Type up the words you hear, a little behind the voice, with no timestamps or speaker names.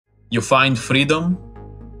you find freedom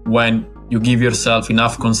when you give yourself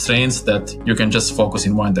enough constraints that you can just focus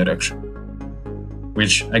in one direction.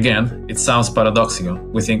 Which, again, it sounds paradoxical.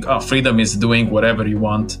 We think, freedom is doing whatever you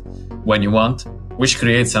want when you want, which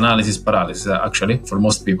creates analysis paralysis, actually, for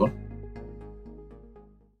most people.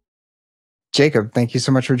 Jacob, thank you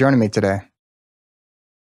so much for joining me today.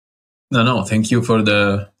 No, thank you for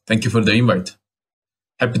the invite.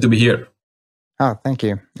 Happy to be here. Oh, thank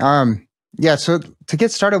you. So to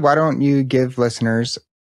get started, why don't you give listeners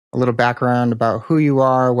a little background about who you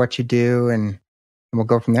are, what you do, and we'll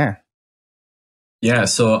go from there. Yeah,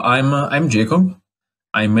 so I'm Jacob.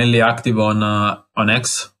 I'm mainly active on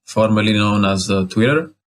X, formerly known as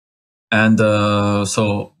Twitter. And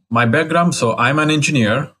so my background, so I'm an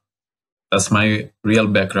engineer. That's my real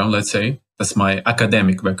background, let's say. That's my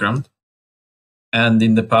academic background. And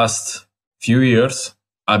in the past few years,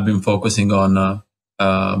 I've been focusing on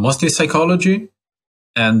mostly psychology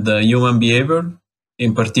and human behavior.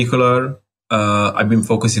 In particular, I've been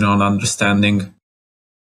focusing on understanding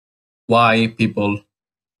why people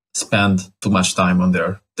spend too much time on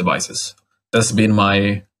their devices. That's been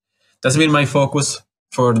my focus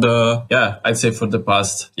for I'd say for the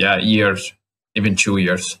past years, even 2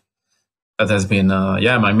 years. That has been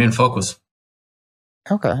my main focus.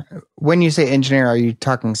 Okay. When you say engineer, are you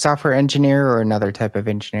talking software engineer or another type of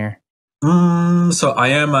engineer? So I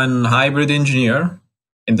am an hybrid engineer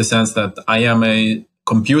in the sense that I am a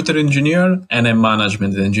computer engineer and a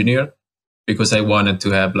management engineer, because I wanted to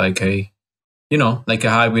have like a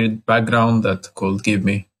hybrid background that could give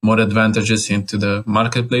me more advantages into the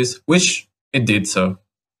marketplace, which it did. So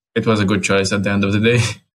it was a good choice at the end of the day.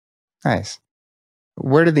 Nice.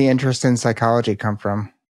 Where did the interest in psychology come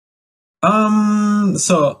from?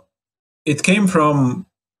 So it came from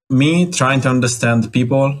me trying to understand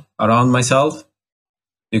people around myself,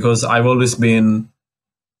 because I've always been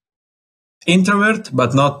introvert,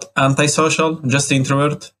 but not antisocial, just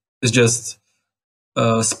introvert. It's just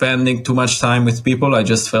spending too much time with people. I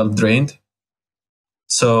just felt drained.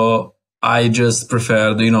 So I just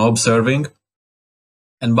preferred, observing.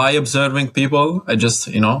 And by observing people, I just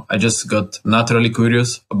got naturally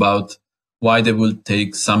curious about why they will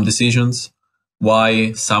take some decisions,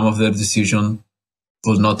 why some of their decisions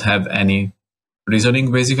will not have any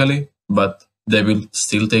reasoning, basically, but they will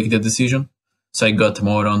still take the decision. So I got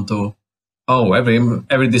more onto,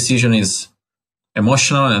 every decision is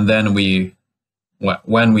emotional, and then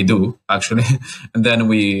when we do, actually, and then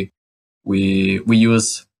we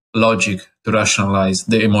use logic to rationalize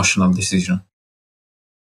the emotional decision.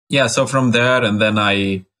 Yeah, so from there, and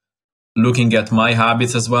then looking at my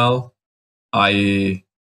habits as well, I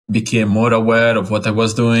became more aware of what I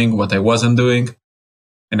was doing, what I wasn't doing.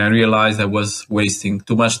 And I realized I was wasting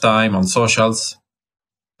too much time on socials,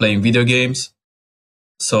 playing video games.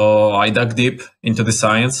 So I dug deep into the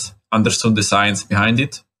science, understood the science behind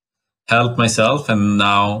it, helped myself, and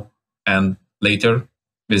now and later,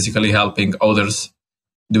 basically helping others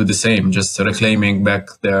do the same, just reclaiming back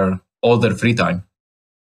all their free time.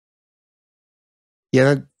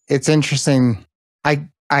 Yeah, it's interesting.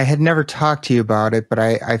 I had never talked to you about it, but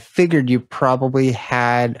I figured you probably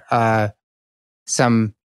had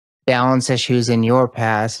some balance issues in your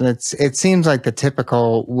past. And it seems like the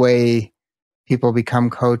typical way people become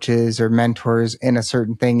coaches or mentors in a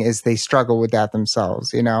certain thing is they struggle with that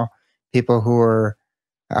themselves. People who are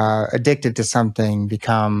addicted to something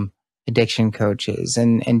become addiction coaches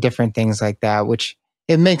and different things like that, which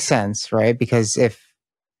it makes sense, right? Because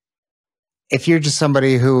if you're just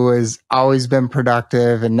somebody who has always been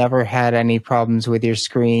productive and never had any problems with your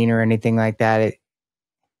screen or anything like that,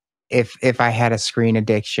 if I had a screen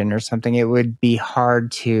addiction or something, it would be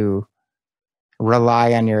hard to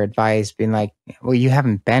rely on your advice, being like, well, you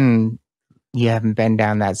haven't been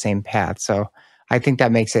down that same path. So I think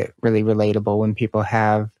that makes it really relatable when people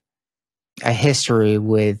have a history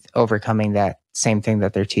with overcoming that same thing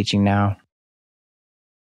that they're teaching now.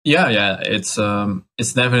 Yeah, it's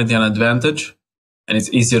definitely an advantage, and it's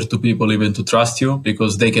easier to people even to trust you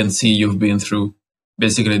because they can see you've been through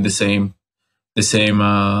basically the same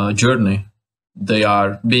journey they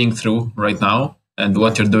are being through right now, and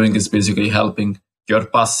what you're doing is basically helping your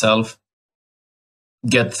past self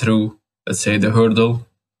get through, let's say, the hurdle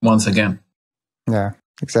once again. Yeah,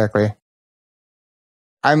 exactly.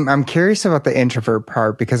 I'm curious about the introvert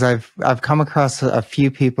part, because I've come across a few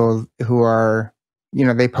people who are,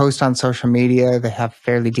 they post on social media, they have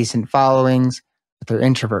fairly decent followings, but they're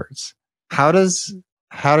introverts. How does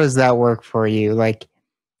that work for you? Like,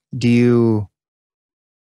 do you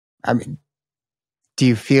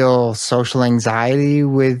feel social anxiety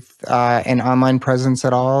with an online presence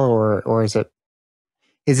at all, or is it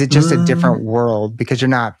is it just a different world because you're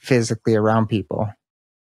not physically around people?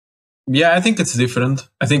 Yeah, I think it's different.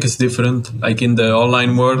 Like in the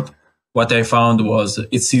online world, what I found was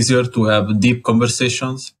it's easier to have deep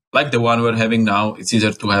conversations like the one we're having now. It's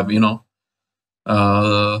easier to have,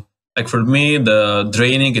 like for me, the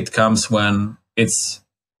draining, it comes when it's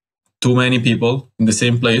too many people in the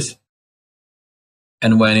same place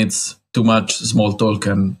and when it's too much small talk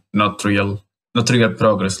and not real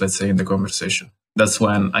progress, let's say, in the conversation. That's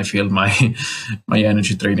when I feel my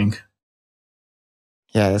energy draining.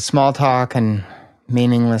 Yeah, the small talk and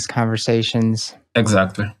meaningless conversations.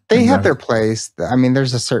 Exactly. They have their place. I mean,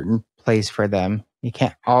 there's a certain place for them. You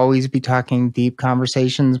can't always be talking deep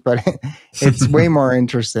conversations, but it's way more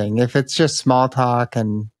interesting. If it's just small talk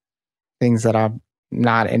and things that I'm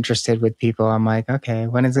not interested with people, I'm like, okay,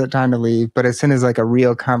 when is it time to leave? But as soon as like a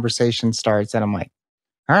real conversation starts, and I'm like,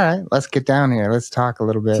 all right, let's get down here. Let's talk a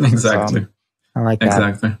little bit. Exactly. So, I like that.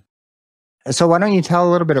 Exactly. So why don't you tell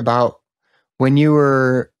a little bit about when you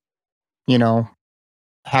were,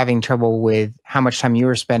 having trouble with how much time you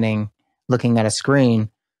were spending looking at a screen,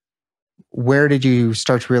 where did you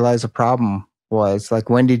start to realize the problem was? Like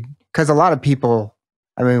because a lot of people,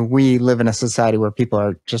 I mean, we live in a society where people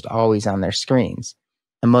are just always on their screens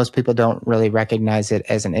and most people don't really recognize it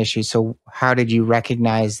as an issue. So how did you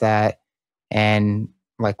recognize that? And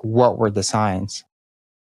like, what were the signs?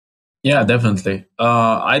 Yeah, definitely.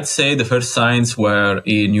 I'd say the first signs were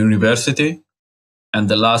in university and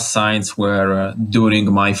the last signs were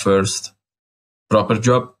during my first proper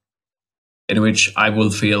job, in which I will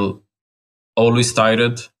feel always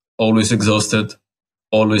tired, always exhausted,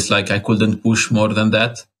 always like I couldn't push more than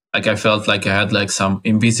that. Like I felt like I had like some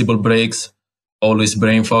invisible breaks, always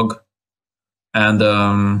brain fog.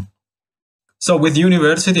 And so with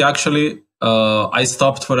university, actually, I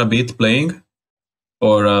stopped for a bit playing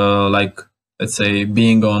or let's say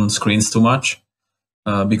being on screens too much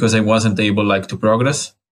because I wasn't able like to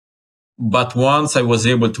progress. But once I was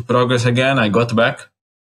able to progress again, I got back.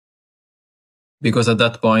 Because at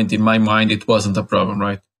that point in my mind, it wasn't a problem,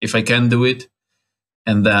 right? If I can do it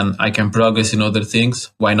and then I can progress in other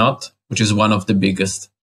things, why not? Which is one of the biggest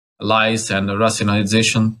lies and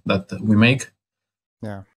rationalization that we make.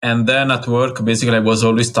 Yeah. And then at work, basically, I was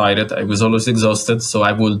always tired. I was always exhausted. So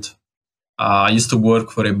I used to work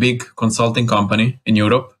for a big consulting company in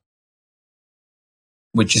Europe,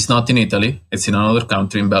 which is not in Italy. It's in another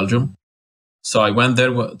country in Belgium. So I went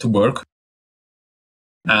there to work.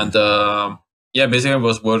 And basically I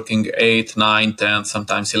was working 8, 9, 10,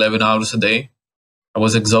 sometimes 11 hours a day. I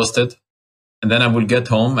was exhausted. And then I would get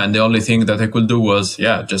home and the only thing that I could do was,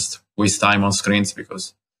 just waste time on screens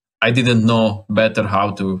because I didn't know better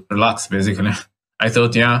how to relax, basically. I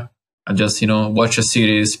thought, I just, watch a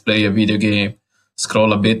series, play a video game,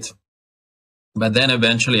 scroll a bit. But then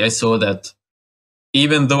eventually I saw that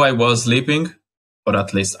even though I was sleeping, or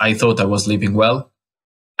at least I thought I was sleeping well,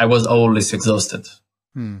 I was always exhausted.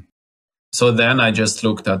 So then I just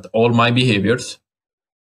looked at all my behaviors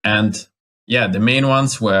and the main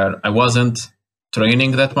ones were I wasn't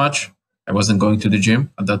training that much. I wasn't going to the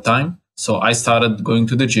gym at that time. So I started going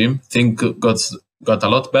to the gym. Things got a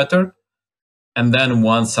lot better. And then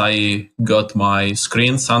once I got my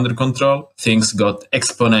screens under control, things got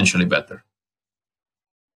exponentially better.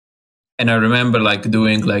 And I remember like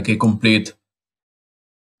doing like a complete,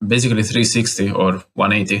 basically 360 or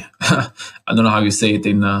 180. I don't know how you say it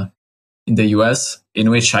in the US, in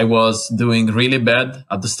which I was doing really bad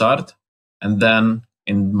at the start. And then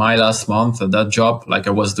in my last month at that job, like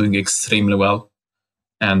I was doing extremely well.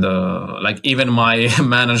 And like even my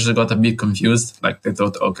manager got a bit confused. Like they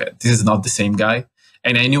thought, okay, this is not the same guy.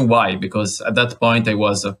 And I knew why, because at that point I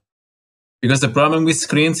was, because the problem with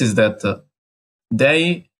screens is that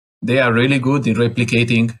they are really good in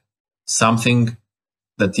replicating something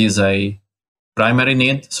that is a primary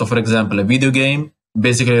need. So for example, a video game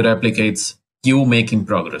basically replicates you making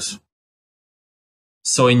progress.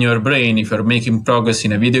 So in your brain, if you're making progress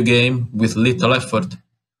in a video game with little effort,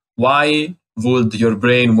 why would your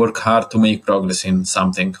brain work hard to make progress in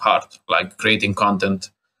something hard, like creating content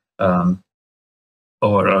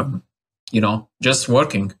or just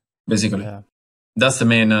working, basically? Yeah.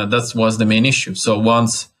 That was the main issue. So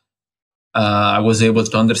once I was able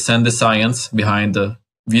to understand the science behind the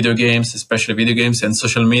video games, especially video games and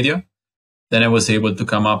social media, then I was able to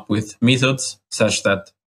come up with methods such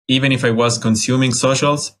that even if I was consuming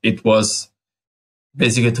socials, it was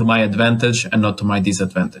basically to my advantage and not to my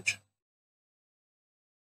disadvantage.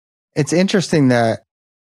 It's interesting that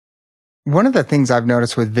one of the things I've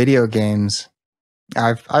noticed with video games,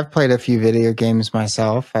 I've played a few video games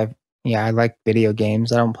myself. I like video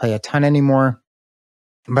games. I don't play a ton anymore.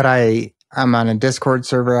 but I'm on a Discord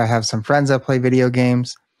server. I have some friends that play video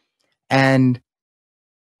games, and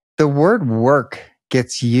the word work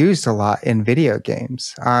gets used a lot in video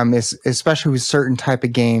games, especially with certain type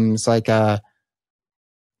of games, like a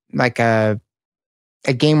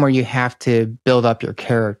game where you have to build up your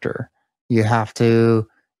character. You have to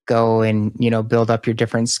go and, build up your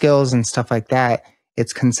different skills and stuff like that.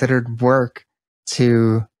 It's considered work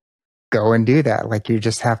to go and do that. Like, you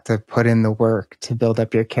just have to put in the work to build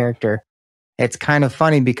up your character. It's kind of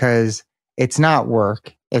funny because it's not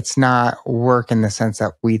work. It's not work in the sense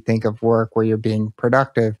that we think of work where you're being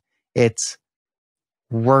productive. It's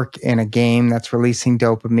work in a game that's releasing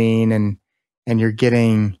dopamine, and you're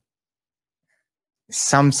getting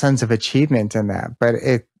some sense of achievement in that. But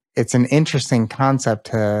it's an interesting concept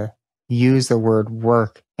to use the word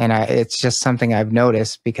work. And it's just something I've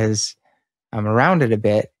noticed because I'm around it a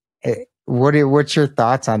bit. What's your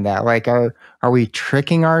thoughts on that? Like, are we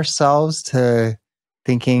tricking ourselves to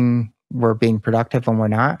thinking we're being productive when we're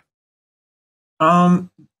not?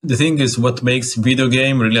 The thing is, what makes video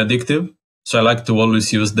game really addictive. So I like to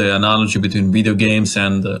always use the analogy between video games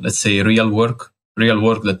and let's say real work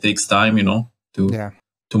that takes time,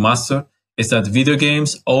 to master, is that video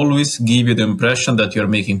games always give you the impression that you're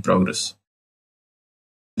making progress.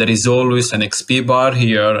 There is always an XP bar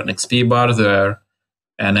here, an XP bar there,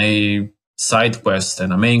 and a side quest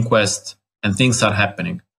and a main quest, and things are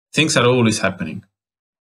happening. Things are always happening.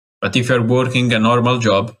 But if you're working a normal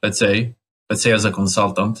job, let's say as a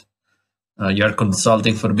consultant, you're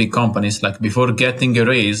consulting for big companies, like before getting a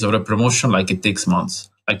raise or a promotion, like it takes months.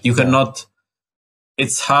 Like you cannot,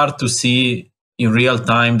 it's hard to see in real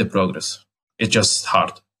time the progress. It's just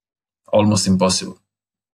hard, almost impossible.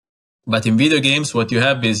 But in video games, what you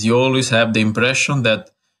have is you always have the impression that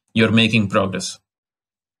you're making progress.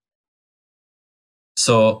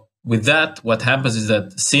 So with that, what happens is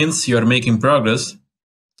that since you're making progress,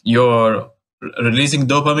 you're releasing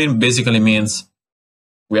dopamine basically means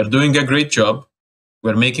we are doing a great job,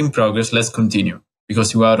 we're making progress, let's continue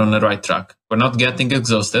because you are on the right track. We're not getting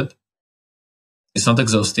exhausted. It's not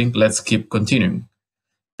exhausting, let's keep continuing.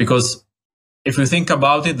 Because if you think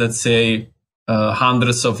about it, let's say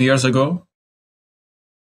hundreds of years ago,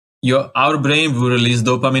 our brain will release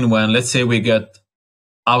dopamine when, let's say, we get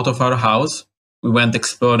out of our house, we went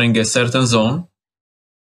exploring a certain zone,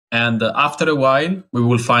 and after a while, we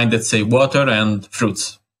will find, let's say, water and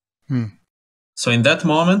fruits. So in that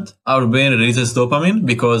moment, our brain releases dopamine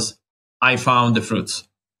because I found the fruits.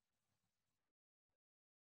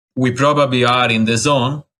 We probably are in the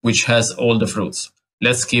zone which has all the fruits.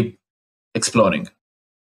 Let's keep exploring.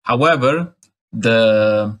 However,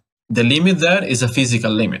 the limit there is a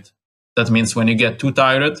physical limit. That means when you get too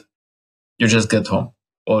tired, you just get home.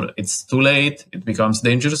 Or it's too late, it becomes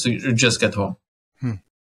dangerous, so you just get home.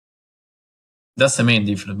 That's the main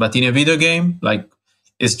difference. But in a video game, like,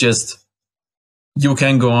 it's just, you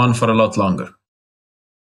can go on for a lot longer.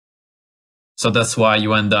 So that's why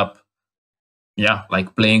you end up,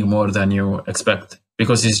 like playing more than you expect.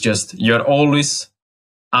 Because it's just, you're always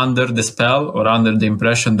under the spell or under the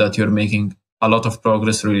impression that you're making a lot of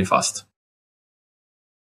progress really fast.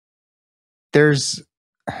 There's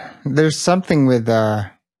something with,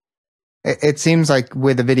 it seems like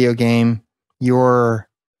with a video game, your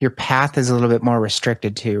path is a little bit more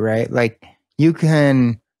restricted too, right? Like you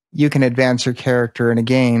can advance your character in a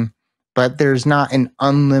game, but there's not an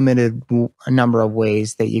unlimited number of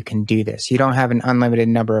ways that you can do this. You don't have an unlimited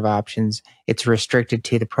number of options. It's restricted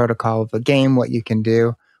to the protocol of the game, what you can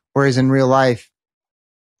do. Whereas in real life,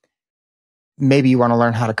 maybe you want to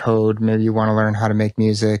learn how to code, maybe you want to learn how to make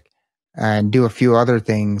music and do a few other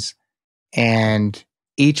things. And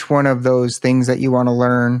each one of those things that you want to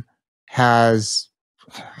learn has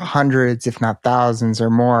hundreds, if not thousands or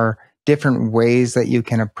more, different ways that you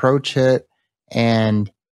can approach it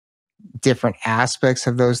and different aspects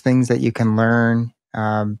of those things that you can learn.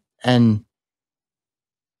 And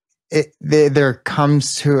there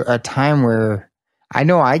comes to a time where I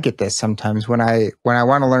know I get this sometimes when I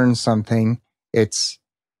want to learn something, it's,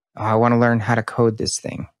 I want to learn how to code this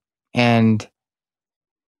thing. And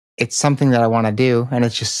it's something that I want to do, and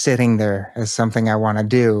it's just sitting there as something I want to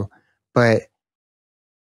do. But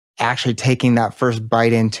actually taking that first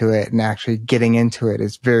bite into it and actually getting into it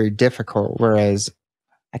is very difficult. Whereas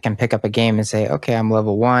I can pick up a game and say, okay, I'm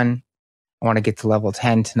level 1. I want to get to level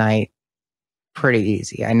 10 tonight. Pretty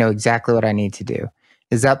easy. I know exactly what I need to do.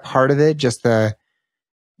 Is that part of it? Just the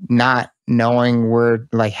not knowing where,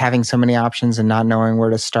 like having so many options and not knowing where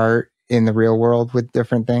to start in the real world with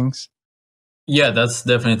different things? Yeah, that's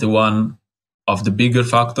definitely one of the bigger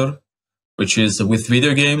factor, which is with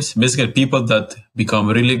video games. Basically, people that become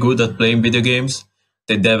really good at playing video games,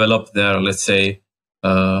 they develop their, let's say,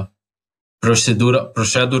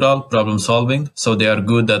 procedural problem solving. So they are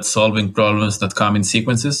good at solving problems that come in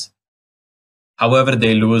sequences. However,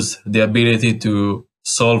 they lose the ability to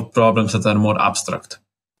solve problems that are more abstract.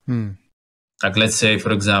 Like, let's say,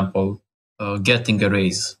 for example, getting a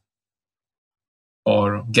raise,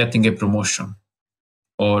 or getting a promotion,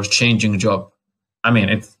 or changing job. I mean,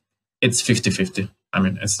 it's 50-50. I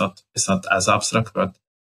mean, it's not as abstract, but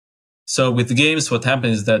so with games, what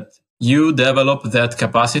happens is that you develop that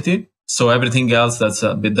capacity. So everything else that's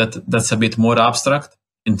a bit more abstract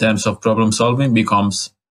in terms of problem solving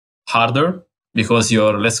becomes harder, because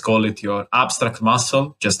let's call it your abstract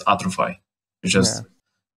muscle just atrophy. It just,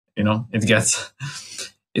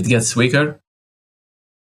 it gets weaker.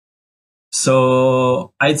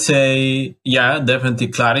 So I'd say, yeah, definitely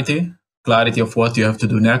clarity of what you have to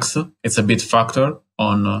do next. It's a big factor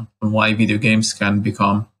on why video games can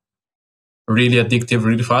become really addictive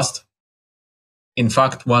really fast. In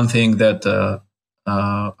fact, one thing that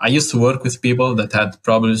I used to work with people that had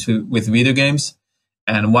problems with video games.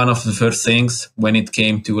 And one of the first things when it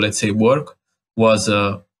came to, let's say, work was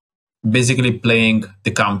basically playing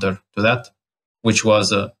the counter to that, which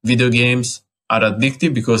was video games are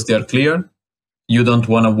addictive because they are clear. You don't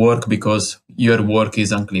want to work because your work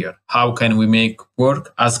is unclear. How can we make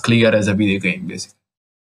work as clear as a video game, basically?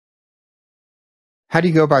 How do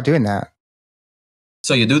you go about doing that?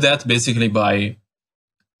 So you do that basically by,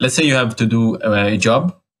 let's say you have to do a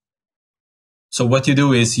job. So what you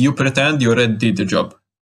do is you pretend you already did the job.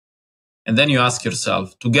 And then you ask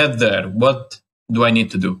yourself, to get there, what do I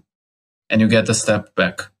need to do? And you get a step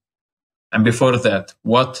back. And before that,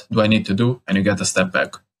 what do I need to do? And you get a step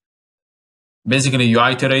back. Basically, you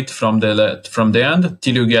iterate from the end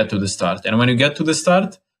till you get to the start. And when you get to the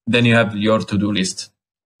start, then you have your to-do list,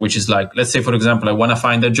 which is like, let's say, for example, I want to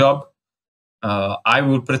find a job. I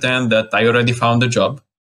will pretend that I already found a job.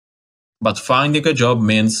 But finding a job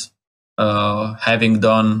means having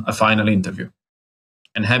done a final interview.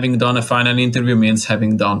 And having done a final interview means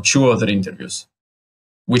having done 2 other interviews,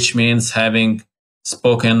 which means having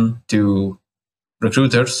spoken to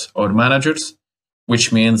recruiters or managers,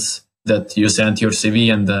 which means that you sent your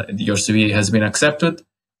CV and your CV has been accepted,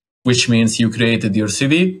 which means you created your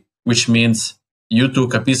CV, which means you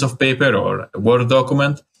took a piece of paper or a Word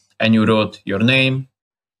document and you wrote your name,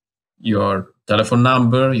 your telephone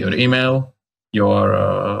number, your email,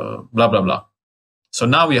 your blah, blah, blah. So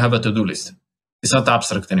now you have a to-do list. It's not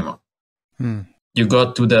abstract anymore. You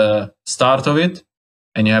got to the start of it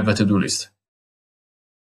and you have a to-do list.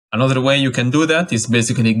 Another way you can do that is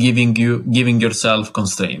basically giving yourself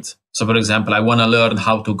constraints. So for example, I want to learn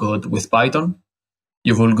how to code with Python.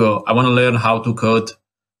 You will go, I want to learn how to code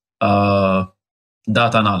data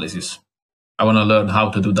analysis. I want to learn how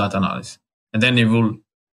to do data analysis. And then you will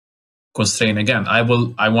constrain again. I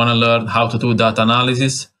want to learn how to do data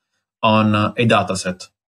analysis on a data set.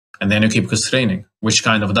 And then you keep constraining. Which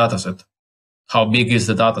kind of data set? How big is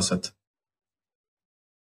the data set?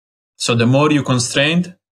 So the more you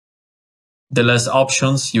constrained, the less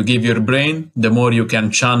options you give your brain, the more you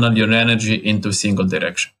can channel your energy into a single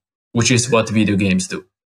direction, which is what video games do.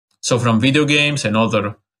 So from video games and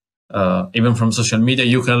other, even from social media,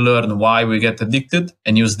 you can learn why we get addicted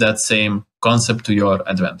and use that same concept to your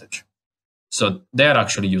advantage. So they're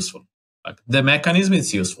actually useful. Like the mechanism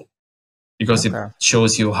is useful because it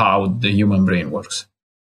shows you how the human brain works.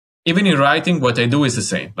 Even in writing, what I do is the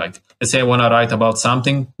same. Like, let's say I want to write about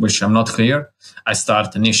something which I'm not clear. I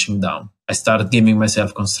start niching down. I start giving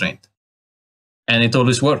myself constraint. And it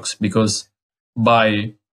always works because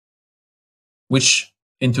which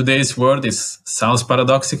in today's world sounds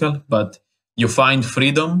paradoxical, but you find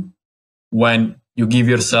freedom when you give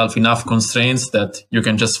yourself enough constraints that you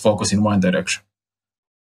can just focus in one direction.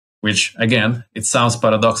 Which, again, it sounds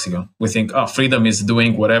paradoxical. We think, freedom is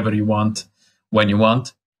doing whatever you want when you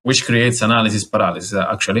want, which creates analysis paralysis,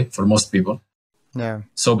 actually, for most people. Yeah.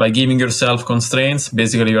 So by giving yourself constraints,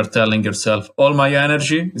 basically you're telling yourself, all my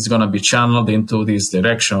energy is going to be channeled into this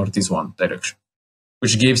direction or this one direction,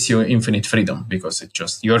 which gives you infinite freedom because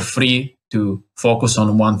you're free to focus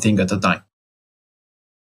on one thing at a time.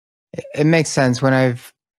 It makes sense. When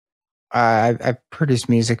I've produced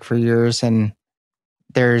music for years, and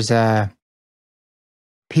there's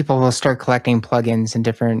people will start collecting plugins and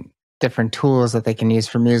different tools that they can use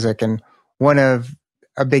for music. And one of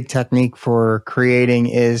a big technique for creating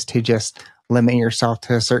is to just limit yourself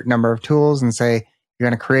to a certain number of tools and say, you're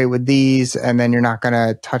going to create with these, and then you're not going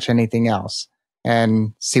to touch anything else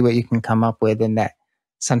and see what you can come up with. And that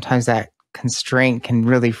sometimes that constraint can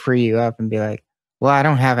really free you up and be like, well, I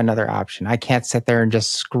don't have another option. I can't sit there and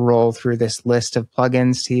just scroll through this list of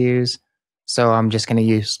plugins to use. So I'm just going to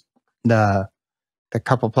use the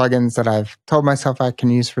couple plugins that I've told myself I can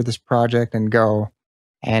use for this project and go.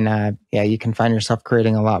 And you can find yourself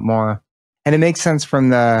creating a lot more. And it makes sense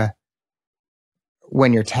from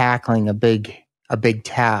when you're tackling a big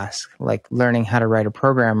task, like learning how to write a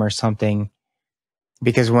program or something,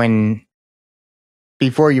 because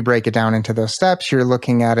before you break it down into those steps, you're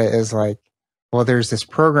looking at it as like, well, there's this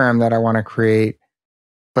program that I want to create,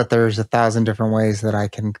 but there's 1,000 different ways that I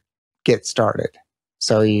can get started.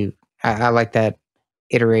 So I like that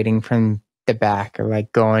iterating from the back, or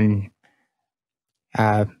like going,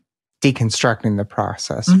 deconstructing the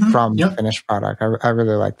process from the finished product. I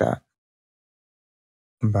really like that.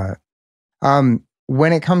 But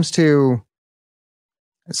when it comes to,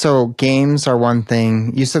 so games are one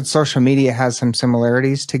thing. You said social media has some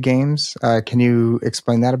similarities to games. Can you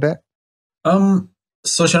explain that a bit?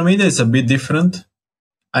 Social media is a bit different.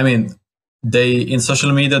 I mean, in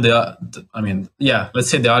social media, let's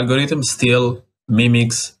say the algorithm still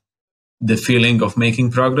mimics the feeling of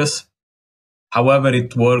making progress. However,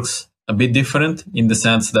 it works a bit different in the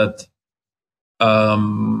sense that,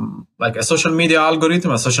 like a social media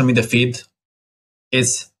algorithm, a social media feed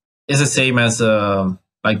is the same as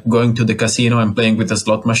like going to the casino and playing with a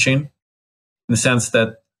slot machine, in the sense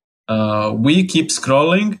that we keep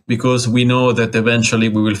scrolling because we know that eventually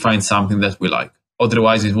we will find something that we like.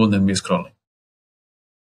 Otherwise, it wouldn't be scrolling.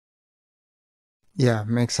 Yeah,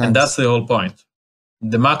 makes sense. And that's the whole point.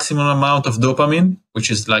 The maximum amount of dopamine,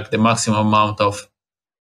 which is like the maximum amount of,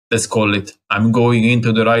 let's call it, I'm going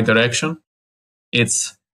into the right direction,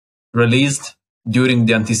 it's released during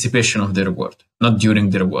the anticipation of the reward, not during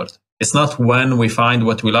the reward. It's not when we find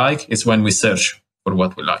what we like, it's when we search for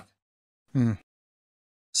what we like.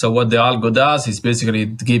 So what the algo does is basically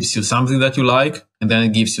it gives you something that you like, and then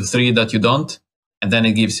it gives you 3 that you don't, and then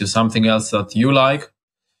it gives you something else that you like.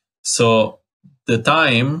 So the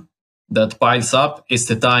time that piles up is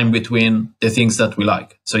the time between the things that we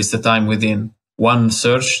like. So it's the time within one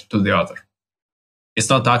search to the other. It's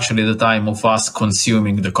not actually the time of us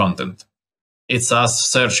consuming the content. It's us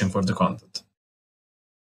searching for the content.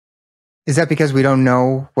 Is that because we don't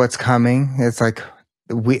know what's coming? It's like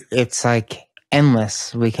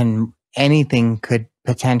endless. Anything could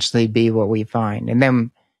potentially be what we find. And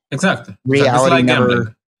then exactly. Reality it's like never...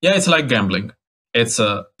 gambling. Yeah, it's like gambling. It's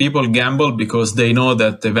people gamble because they know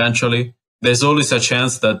that eventually there's always a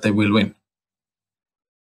chance that they will win.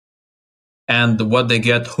 And what they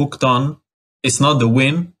get hooked on is not the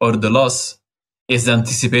win or the loss, it's the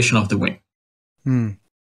anticipation of the win.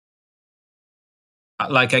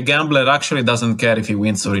 Like a gambler actually doesn't care if he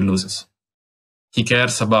wins or he loses. He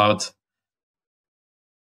cares about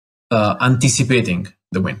anticipating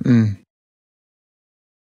the win.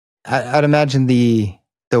 I'd imagine the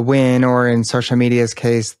win, or in social media's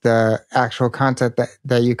case, the actual content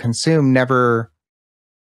that you consume never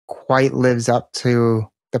quite lives up to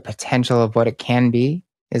the potential of what it can be.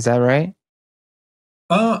 Is that right?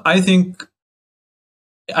 I think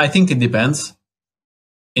it depends,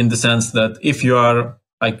 in the sense that if you are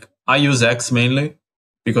like, I use X mainly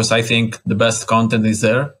because I think the best content is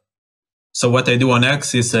there. So what I do on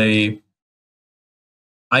X is I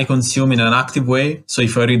consume in an active way. So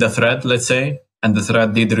if I read a thread, let's say, and the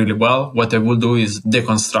thread did really well, what I will do is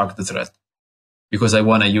deconstruct the thread because I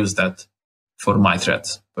want to use that for my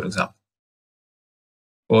threads, for example.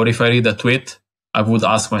 Or if I read a tweet, I would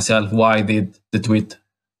ask myself, why did the tweet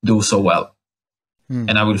do so well?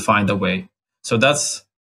 And I will find a way. So that's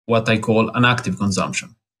what I call an active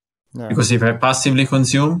consumption. Yeah. Because if I passively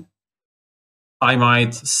consume, I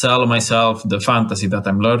might sell myself the fantasy that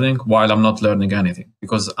I'm learning while I'm not learning anything.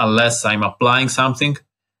 Because unless I'm applying something,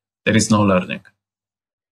 there is no learning.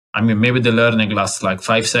 I mean, maybe the learning lasts like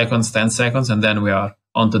 5 seconds, 10 seconds, and then we are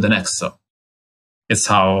on to the next. So it's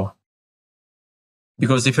how...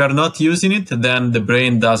 Because if you're not using it, then the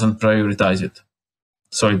brain doesn't prioritize it.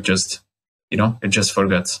 So it just, it just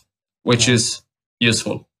forgets, which is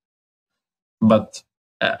useful. But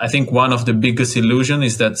I think one of the biggest illusions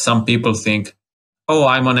is that some people think, oh,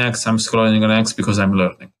 I'm on X, I'm scrolling on X because I'm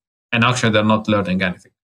learning. And actually, they're not learning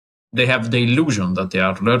anything. They have the illusion that they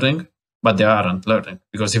are learning, but they aren't learning.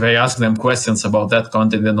 Because if I ask them questions about that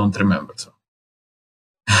content, they don't remember. So.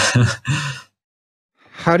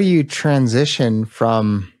 How do you transition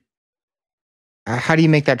from... How do you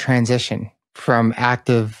make that transition from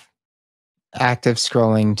active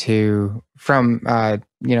scrolling to... from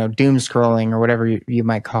doom scrolling or whatever you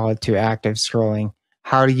might call it, to active scrolling?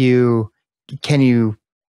 How do you... Can you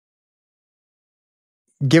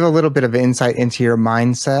give a little bit of insight into your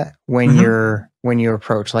mindset when you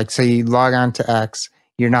approach. Like, say you log on to X,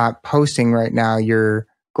 you're not posting right now, you're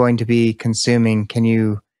going to be consuming. Can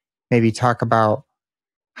you maybe talk about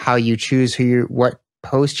how you choose what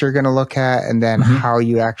post you're going to look at, and then how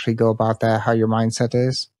you actually go about that, how your mindset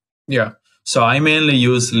is? Yeah. So I mainly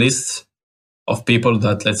use lists of people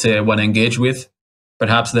that, let's say, I want to engage with.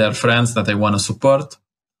 Perhaps they are friends that I want to support,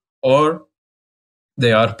 or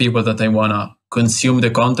they are people that I want to consume the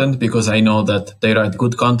content because I know that they write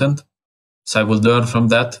good content. So I will learn from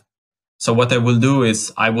that. So what I will do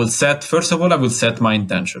is I will set my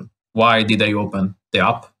intention. Why did I open the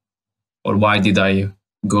app? Or why did I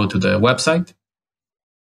go to the website?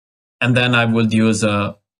 And then I will use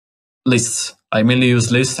lists. I mainly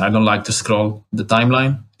use lists. I don't like to scroll the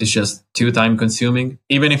timeline. It's just too time consuming.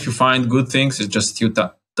 Even if you find good things, it's just too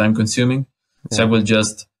time consuming. Yeah. So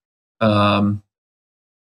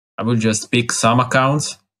I will just pick some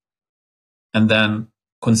accounts and then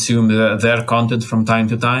consume their content from time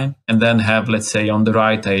to time, and then have, let's say, on the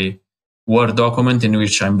right, a Word document in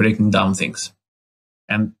which I'm breaking down things.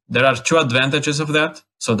 And there are two advantages of that.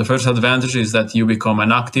 So the first advantage is that you become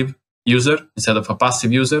an active user instead of a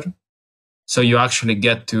passive user. So you actually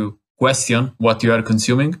get to question what you are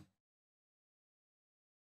consuming.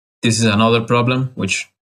 This is another problem,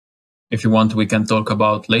 which, if you want, we can talk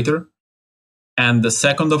about later. And the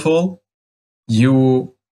second of all,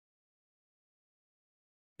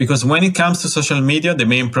 because when it comes to social media, the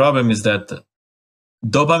main problem is that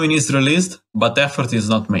dopamine is released, but effort is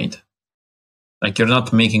not made. Like, you're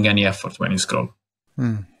not making any effort when you scroll.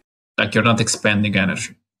 Like, you're not expending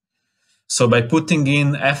energy. So by putting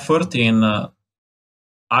in effort in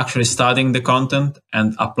actually studying the content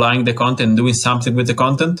and applying the content, doing something with the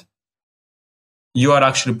content, you are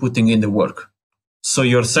actually putting in the work. So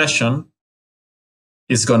your session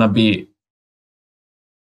is going to be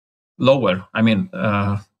lower,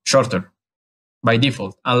 shorter by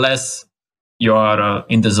default, unless you are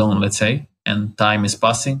in the zone, let's say, and time is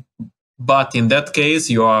passing. But in that case,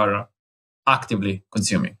 you are actively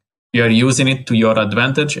consuming. You are using it to your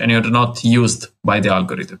advantage, and you're not used by the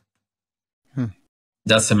algorithm.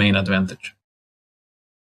 That's the main advantage.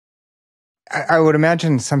 I would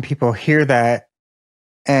imagine some people hear that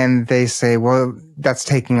and they say, well, that's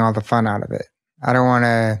taking all the fun out of it. I don't want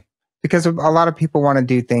to, because a lot of people want to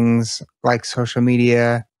do things like social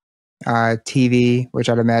media, TV, which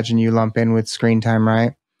I'd imagine you lump in with screen time,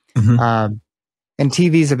 right? And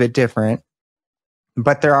TV is a bit different,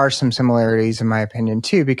 but there are some similarities in my opinion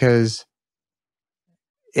too, because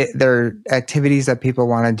there are activities that people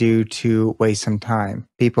want to do to waste some time.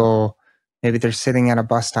 People, maybe they're sitting at a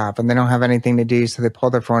bus stop and they don't have anything to do, so they pull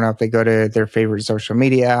their phone up, they go to their favorite social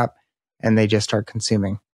media app, and they just start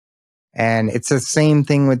consuming. And it's the same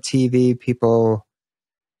thing with TV. People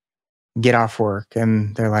get off work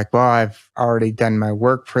and they're like, well, I've already done my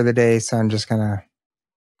work for the day, so I'm just going to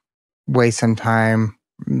waste some time.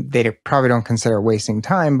 They probably don't consider it wasting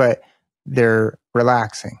time, but they're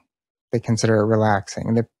relaxing. They consider it relaxing.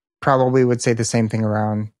 And they probably would say the same thing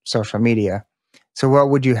around social media. So what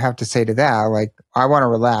would you have to say to that? Like, I want to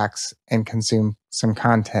relax and consume some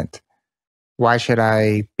content. Why should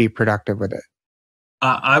I be productive with it?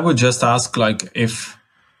 I would just ask,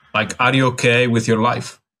 are you okay with your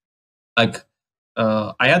life? I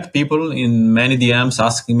had people in many DMs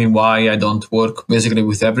asking me why I don't work basically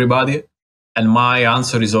with everybody. And my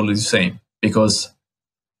answer is always the same, because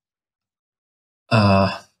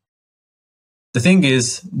the thing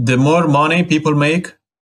is, the more money people make,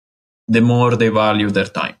 the more they value their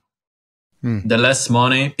time. The less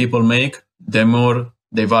money people make, the more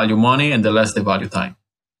they value money and the less they value time.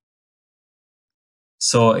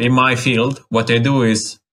 So in my field, what I do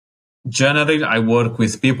is, generally, I work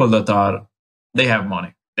with people that they have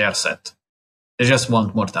money, they are set. They just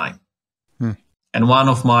want more time. And one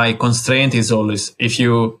of my constraints is always, if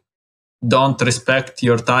you don't respect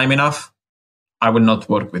your time enough, I will not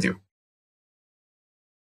work with you.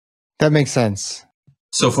 That makes sense.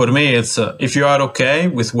 So for me, it's if you are okay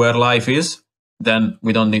with where life is, then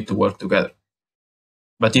we don't need to work together.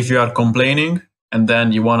 But if you are complaining and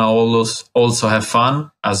then you want to also have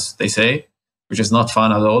fun, as they say, which is not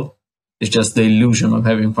fun at all, it's just the illusion of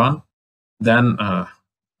having fun, then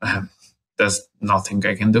there's nothing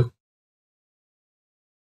I can do.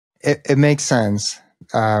 It makes sense.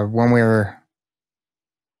 When we were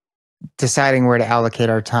deciding where to allocate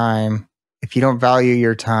our time, if you don't value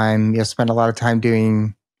your time, you'll spend a lot of time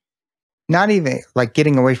doing, not even like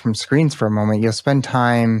getting away from screens for a moment. You'll spend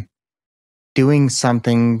time doing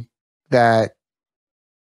something that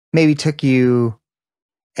maybe took you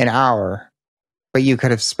an hour, but you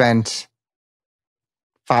could have spent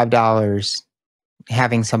 $5,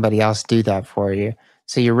 having somebody else do that for you.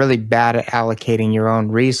 So you're really bad at allocating your own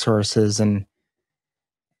resources. And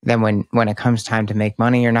then when it comes time to make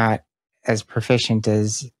money, you're not as proficient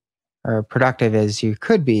as or productive as you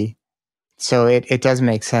could be. So it does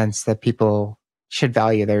make sense that people should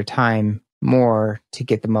value their time more to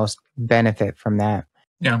get the most benefit from that.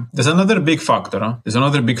 Yeah, there's another big factor. There's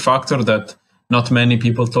another big factor that not many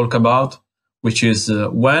people talk about, which is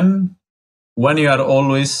when you are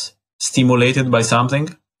always stimulated by something,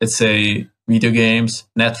 let's say video games,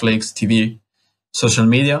 Netflix, TV, social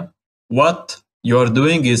media, what you're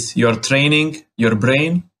doing is you're training your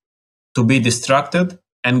brain to be distracted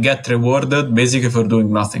and get rewarded basically for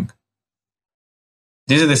doing nothing.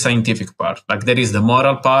 This is the scientific part. Like there is the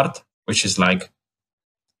moral part, which is like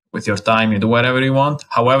with your time, you do whatever you want.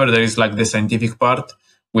 However, there is like the scientific part,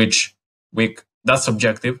 which that's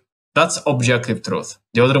subjective. That's objective truth.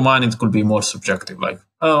 The other one, it could be more subjective. Like,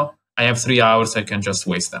 oh, I have 3 hours, I can just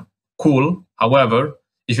waste them. Cool. However,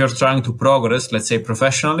 if you're trying to progress, let's say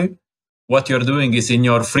professionally, what you're doing is in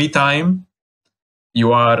your free time,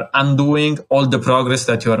 you are undoing all the progress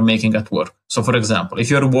that you are making at work. So for example, if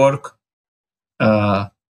your work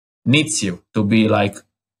needs you to be like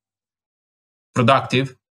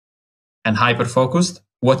productive and hyper focused,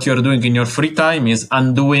 what you're doing in your free time is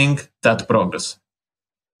undoing that progress.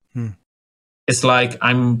 It's like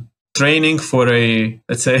I'm training for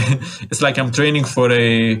let's say, it's like I'm training for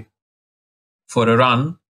a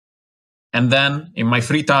run. And then in my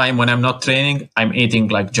free time, when I'm not training, I'm eating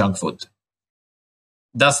like junk food.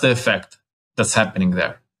 That's the effect that's happening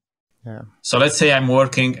there. Yeah. So let's say I'm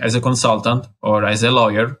working as a consultant or as a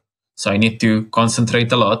lawyer. So I need to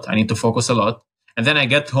concentrate a lot. I need to focus a lot. And then I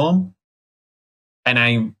get home and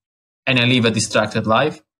I live a distracted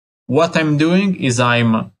life. What I'm doing is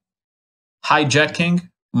I'm hijacking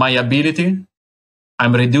my ability.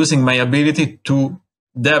 I'm reducing my ability to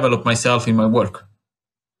develop myself in my work.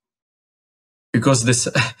 Because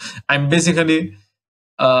I'm basically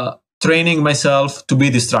training myself to be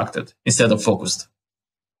distracted instead of focused.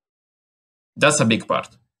 That's a big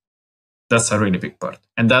part. That's a really big part.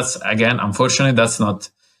 And that's, again, unfortunately,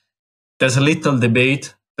 there's a little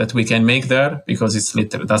debate that we can make there because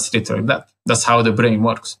that's literally that. That's how the brain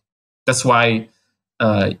works. That's why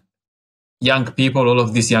young people, all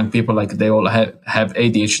of these young people, like they all have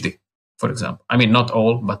ADHD, for example. I mean, not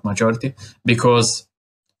all, but majority, because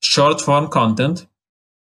short form content,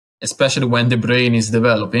 especially when the brain is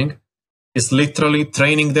developing, is literally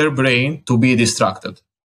training their brain to be distracted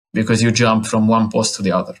because you jump from one post to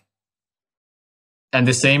the other. And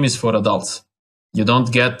the same is for adults. You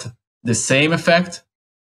don't get the same effect.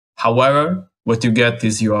 However, what you get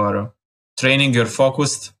is you are training your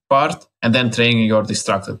focused part and then training your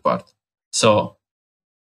distracted part. So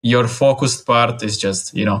your focused part is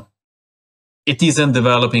just, it isn't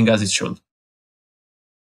developing as it should.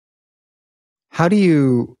 How do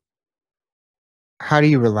you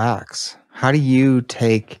relax? How do you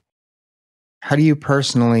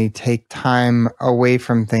personally take time away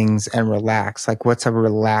from things and relax? Like, what's a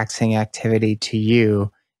relaxing activity to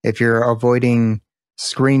you if you're avoiding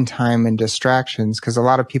screen time and distractions? Because a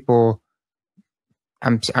lot of people,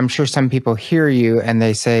 I'm sure some people hear you and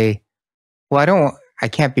they say, well, I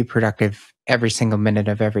can't be productive every single minute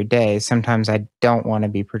of every day. Sometimes I don't want to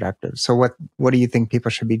be productive. So what do you think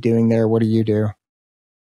people should be doing there? What do you do?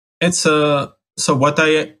 It's so what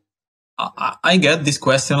I get this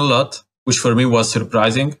question a lot, which for me was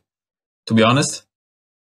surprising, to be honest.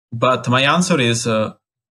 But my answer is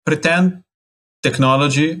pretend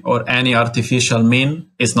technology or any artificial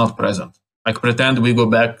mean is not present. Like pretend we go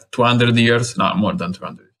back 200 years, not more than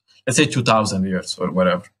 200. Let's say 2000 years or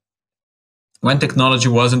whatever. When technology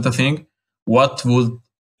wasn't a thing, what would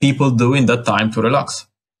people do in that time to relax?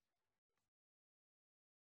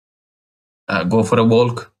 Go for a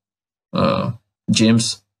walk,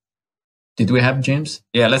 gyms. Did we have gyms?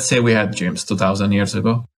 Yeah, let's say we had gyms 2000 years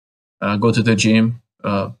ago. Go to the gym,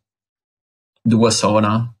 do a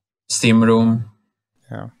sauna, steam room,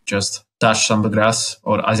 just touch some grass,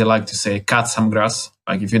 or as I like to say, cut some grass.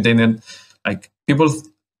 Like if you didn't, like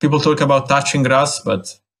people talk about touching grass,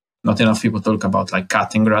 but not enough people talk about like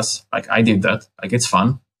cutting grass. Like I did that. Like it's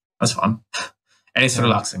fun. That's fun. And it's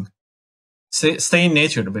relaxing. Stay in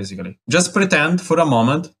nature, basically. Just pretend for a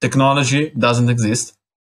moment technology doesn't exist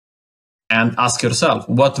and ask yourself,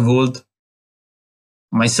 what would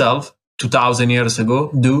myself 2000 years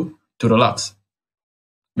ago do to relax?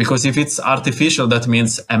 Because if it's artificial, that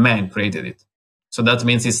means a man created it. So that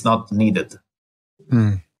means it's not needed.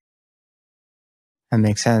 That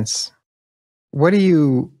makes sense. What are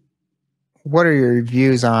your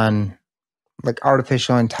views on like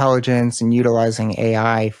artificial intelligence and utilizing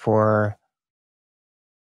AI for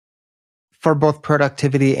both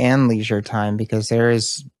productivity and leisure time, because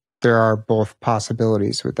there are both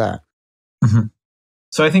possibilities with that. Mm-hmm.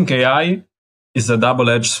 So I think AI is a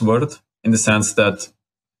double-edged sword in the sense that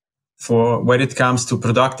for when it comes to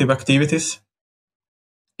productive activities,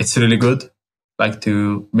 it's really good, like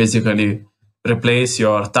to basically replace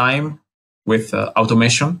your time with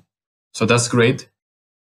automation. So that's great.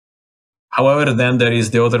 However, then there is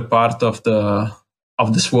the other part of the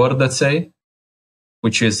sword, let's say,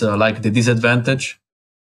 which is like the disadvantage,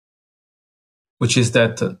 which is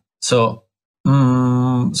that so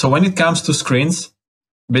when it comes to screens,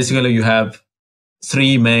 basically you have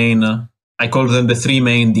three main, I call them the three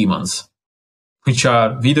main demons, which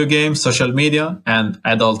are video games, social media, and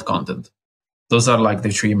adult content. Those are like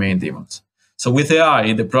the three main demons. So with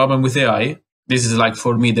AI, the problem with AI, this is like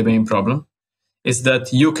for me the main problem, is that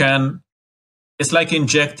it's like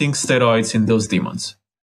injecting steroids in those demons.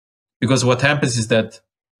 Because what happens is that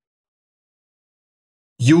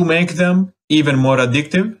you make them even more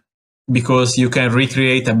addictive because you can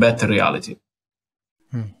recreate a better reality.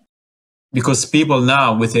 Because people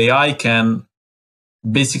now with AI can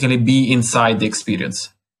basically be inside the experience.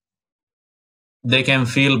 They can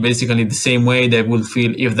feel basically the same way they would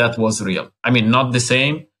feel if that was real. I mean, not the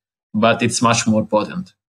same, but it's much more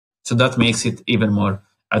potent. So that makes it even more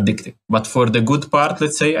addictive. But for the good part,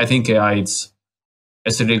 let's say, I think AI it's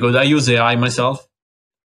really good. I use AI myself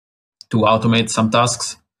to automate some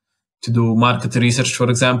tasks, to do market research, for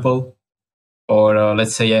example, or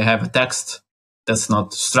let's say I have a text that's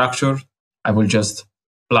not structured. I will just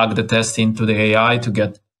plug the text into the AI to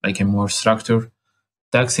get like a more structured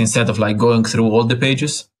text instead of like going through all the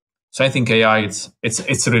pages. So I think AI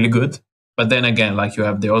it's really good. But then again, like you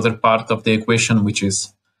have the other part of the equation, which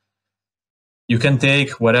is you can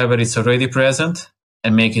take whatever is already present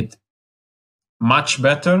and make it much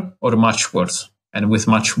better or much worse. And with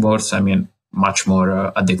much worse, I mean much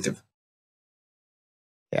more addictive.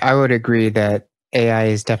 I would agree that AI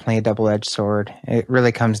is definitely a double-edged sword. It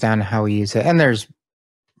really comes down to how we use it. And there's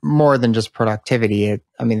more than just productivity.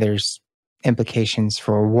 There's implications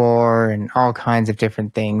for war and all kinds of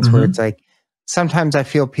different things where it's like, sometimes I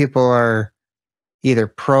feel people are either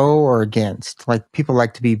pro or against. Like people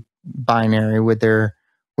like to be binary with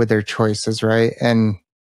their choices, right? And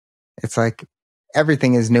it's like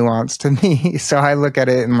everything is nuanced to me. So I look at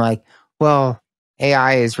it and like, well,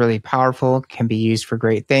 AI is really powerful, can be used for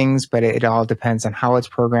great things, but it all depends on how it's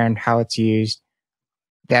programmed, how it's used.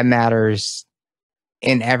 That matters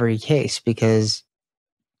in every case, because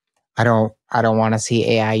I don't want to see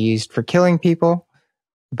AI used for killing people,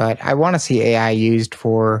 but I want to see AI used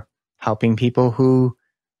for helping people who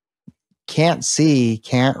can't see,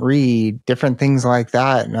 can't read, different things like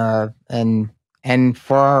that, and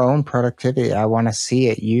for our own productivity. I want to see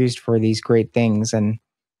it used for these great things, and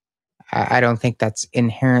I don't think that's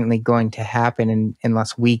inherently going to happen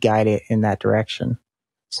unless we guide it in that direction.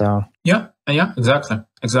 So yeah, exactly.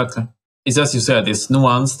 It's as you said, it's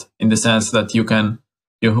nuanced in the sense that you can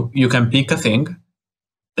pick a thing,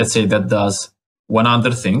 let's say that does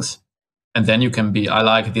 100 things, and then you can be, I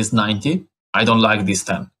like this 90, I don't like this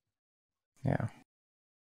 10. Yeah,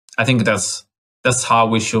 I think that's how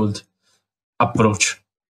we should approach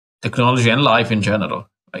technology and life in general.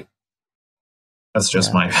 That's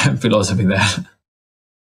just my philosophy there.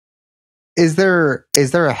 Is there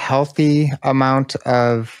a healthy amount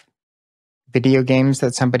of video games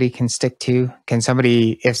that somebody can stick to? Can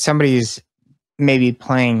somebody, if somebody's maybe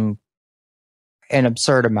playing an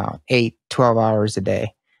absurd amount, 8, 12 hours a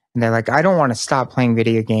day, and they're like, I don't want to stop playing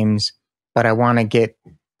video games, but I want to get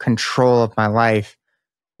control of my life.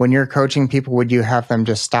 When you're coaching people, would you have them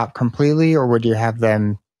just stop completely, or would you have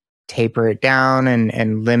them taper it down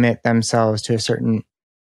and limit themselves to a certain,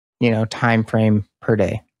 time frame per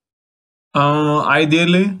day?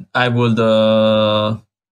 Ideally, I would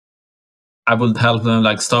help them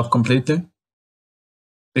like stop completely,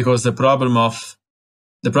 because the problem of,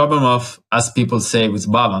 as people say, with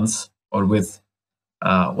balance, or with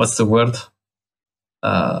what's the word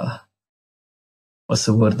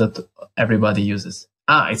that everybody uses?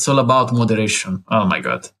 It's all about moderation. Oh my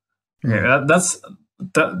god. Yeah, that's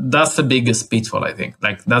the biggest pitfall, I think.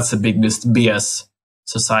 Like that's the biggest BS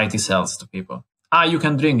society sells to people. You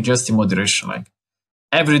can drink just in moderation. Like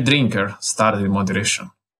every drinker started in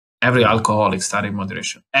moderation. Every alcoholic started in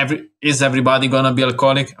moderation. Is everybody gonna be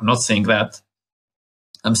alcoholic? I'm not saying that.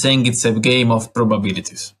 I'm saying it's a game of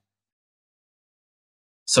probabilities.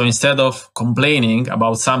 So instead of complaining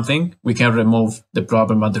about something, we can remove the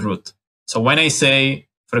problem at the root. So when I say,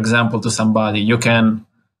 for example, to somebody, you can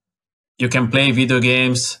you can play video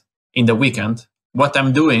games in the weekend. What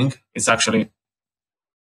I'm doing is actually,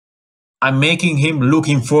 I'm making him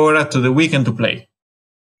looking forward to the weekend to play.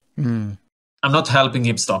 I'm not helping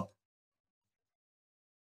him stop.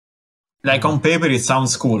 Like on paper, it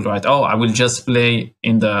sounds cool, right? Oh, I will just play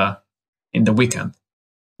in the weekend.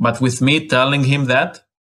 But with me telling him that,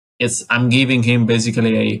 I'm giving him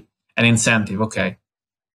basically an incentive. Okay,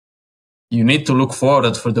 you need to look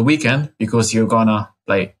forward for the weekend because you're gonna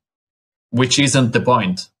play, which isn't the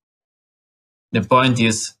point. The point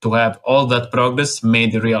is to have all that progress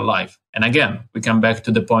made in real life. And again, we come back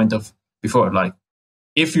to the point of before, like,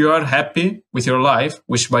 if you are happy with your life,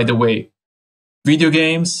 which by the way, video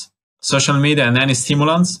games, social media, and any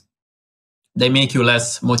stimulants, they make you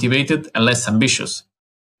less motivated and less ambitious.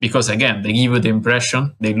 Because again, they give you the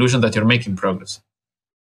impression, the illusion that you're making progress.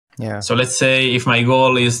 Yeah. So let's say if my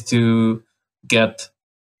goal is to get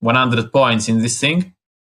 100 points in this thing,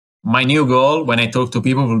 my new goal when I talk to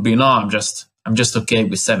people will be, no, I'm just okay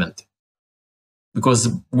with 70. Because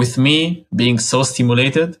with me being so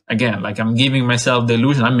stimulated, again, like I'm giving myself the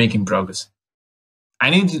illusion I'm making progress. I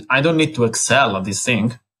don't need to excel at this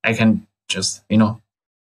thing. I can just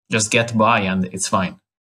get by and it's fine.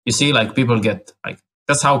 You see, like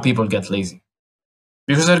that's how people get lazy.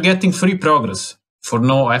 Because they're getting free progress for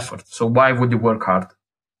no effort. So why would you work hard?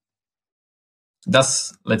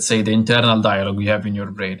 That's, let's say, the internal dialogue you have in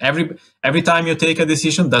your brain. Every time you take a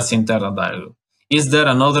decision, that's internal dialogue. Is there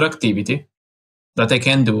another activity that I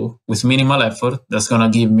can do with minimal effort that's going to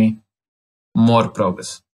give me more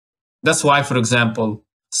progress? That's why, for example,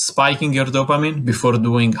 spiking your dopamine before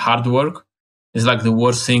doing hard work is like the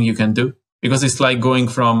worst thing you can do. Because it's like going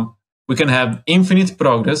from, we can have infinite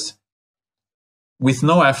progress with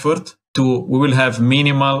no effort to we will have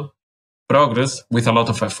minimal progress with a lot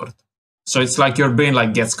of effort. So it's like your brain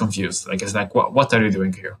gets confused. Like it's like, what are you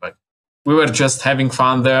doing here? Like we were just having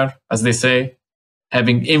fun there, as they say,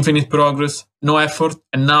 having infinite progress, no effort,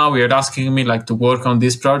 and now you're asking me to work on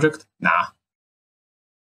this project? Nah,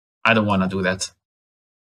 I don't want to do that.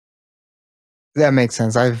 That makes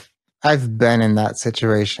sense. I've been in that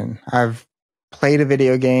situation. I've played a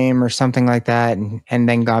video game or something like that, and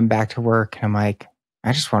then gone back to work, and I'm like,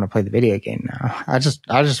 I just want to play the video game now. I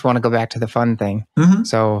just want to go back to the fun thing. Mm-hmm.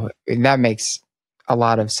 So that makes a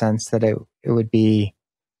lot of sense that it would be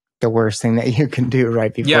the worst thing that you can do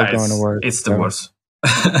right before going to work. It's the worst.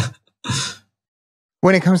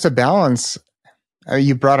 When it comes to balance,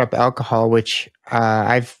 you brought up alcohol, which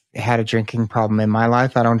I've had a drinking problem in my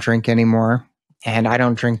life. I don't drink anymore, and I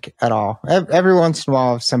don't drink at all. Every once in a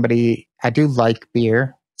while, I do like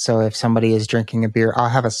beer. So if somebody is drinking a beer, I'll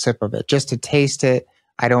have a sip of it just to taste it.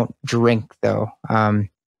 I don't drink though. And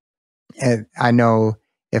I know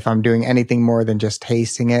if I'm doing anything more than just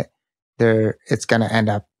tasting it, it's going to end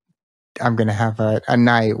up, I'm going to have a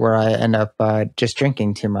night where I end up just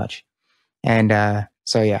drinking too much. And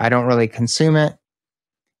so, yeah, I don't really consume it.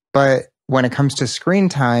 But when it comes to screen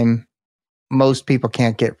time, most people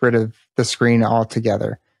can't get rid of the screen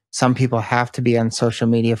altogether. Some people have to be on social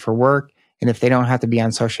media for work. And if they don't have to be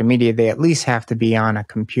on social media, they at least have to be on a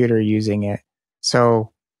computer using it.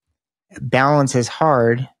 So balance is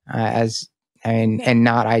hard and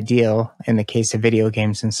not ideal in the case of video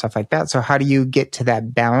games and stuff like that. So how do you get to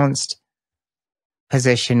that balanced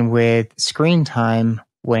position with screen time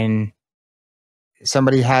when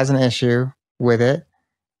somebody has an issue with it?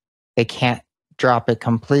 They can't drop it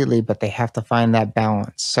completely, but they have to find that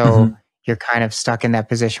balance. So you're kind of stuck in that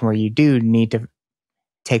position where you do need to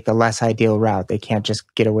take the less ideal route. They can't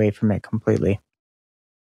just get away from it completely.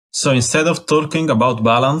 So instead of talking about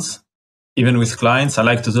balance, even with clients, I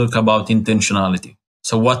like to talk about intentionality.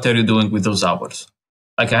 So what are you doing with those hours?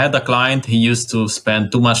 Like I had a client, he used to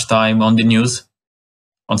spend too much time on the news,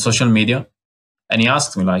 on social media. And he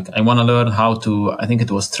asked me I want to learn how to, I think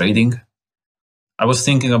it was trading. I was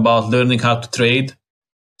thinking about learning how to trade.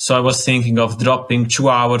 So I was thinking of dropping 2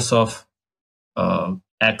 hours of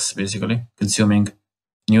X, basically, consuming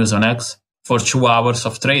news on X for 2 hours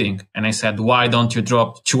of trading. And I said, why don't you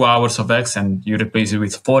drop 2 hours of X and you replace it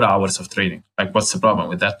with 4 hours of trading? Like, what's the problem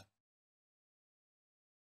with that?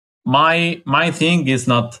 My thing is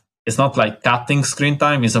it's not like cutting screen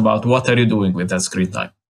time. It's about what are you doing with that screen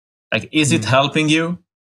time? Like, is it helping you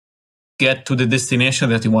get to the destination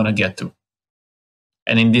that you want to get to?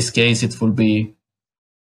 And in this case, it will be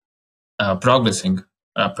progressing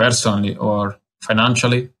personally or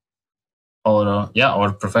financially or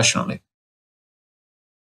professionally.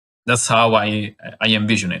 That's how I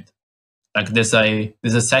envision it. Like there's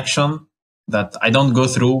a section that I don't go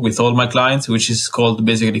through with all my clients, which is called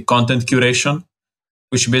basically content curation,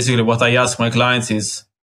 which basically what I ask my clients is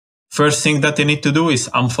first thing that they need to do is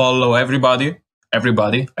unfollow everybody,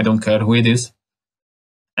 I don't care who it is,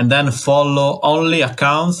 and then follow only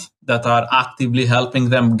accounts that are actively helping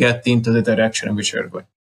them get into the direction in which they're going.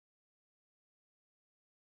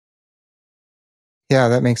 Yeah,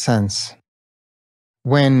 that makes sense.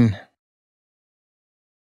 When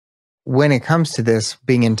it comes to this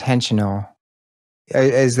being intentional,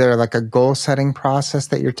 is there like a goal setting process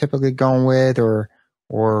that you're typically going with, or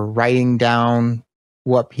writing down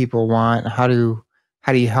what people want? How do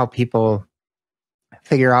you help people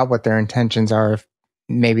figure out what their intentions are if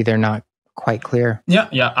maybe they're not quite clear?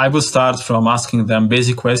 Yeah. I will start from asking them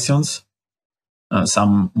basic questions,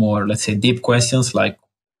 some more, let's say, deep questions like,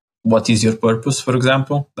 what is your purpose, for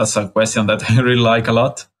example? That's a question that I really like a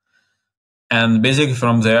lot. And basically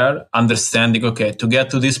from there, understanding, okay, to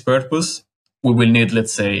get to this purpose, we will need,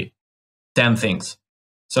 let's say, 10 things.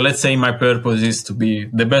 So let's say my purpose is to be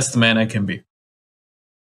the best man I can be,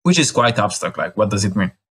 which is quite abstract. Like, what does it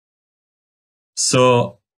mean?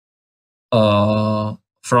 So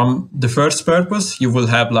from the first purpose, you will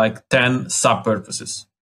have like 10 sub-purposes,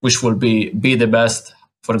 which will be the best,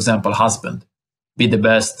 for example, husband, be the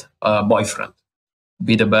best boyfriend,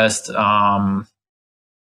 be the best,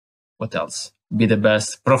 what else? Be the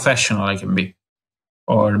best professional I can be,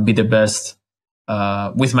 or be the best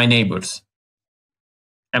with my neighbors.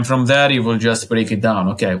 And from there, you will just break it down.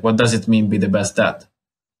 Okay, what does it mean be the best at?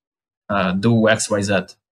 Do X, Y,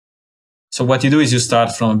 Z. So what you do is you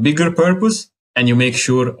start from a bigger purpose, and you make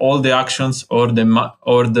sure all the actions or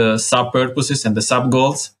the sub purposes and the sub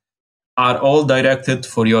goals are all directed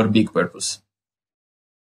for your big purpose.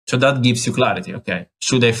 So that gives you clarity. Okay,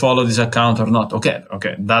 should I follow this account or not? Okay.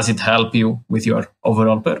 Does it help you with your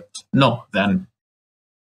overall purpose? No, then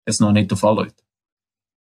there's no need to follow it.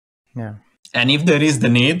 Yeah. And if there is the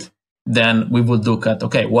need, then we will look at,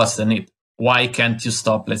 okay, what's the need? Why can't you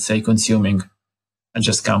stop, let's say, consuming and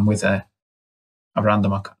just come with a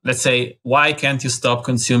random account? Let's say, why can't you stop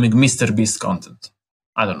consuming Mr. Beast content?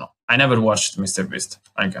 I don't know. I never watched Mr. Beast.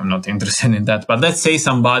 I'm not interested in that. But let's say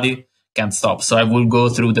somebody can't stop. So I will go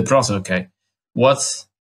through the process. Okay, what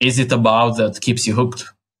is it about that keeps you hooked?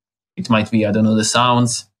 It might be, I don't know, the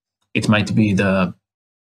sounds. It might be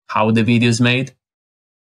how the video is made.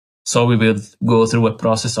 So we will go through a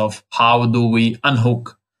process of how do we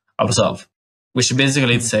unhook ourselves, which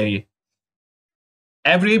basically it's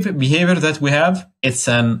every behavior that we have, it's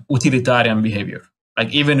an utilitarian behavior.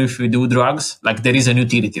 Like even if we do drugs, like there is an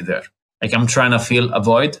utility there. Like I'm trying to fill a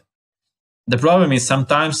void. The problem is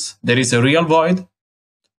sometimes there is a real void,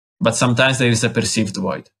 but sometimes there is a perceived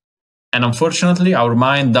void. And unfortunately, our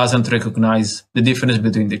mind doesn't recognize the difference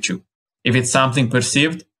between the two. If it's something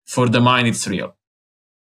perceived, for the mind, it's real.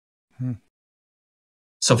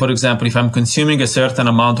 So for example, if I'm consuming a certain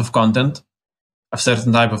amount of content, a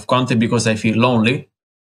certain type of content because I feel lonely,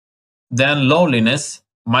 then loneliness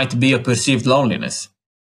might be a perceived loneliness.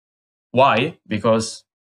 Why? Because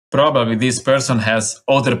probably this person has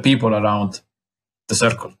other people around the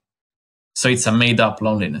circle. So it's a made up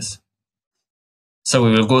loneliness. So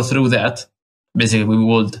we will go through that. Basically, we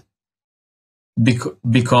would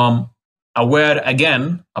become aware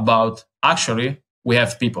again about actually we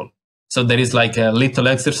have people. So there is like a little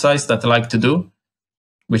exercise that I like to do,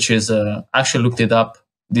 which is actually looked it up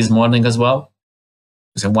this morning as well,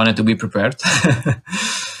 because I wanted to be prepared.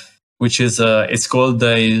 Which is, it's called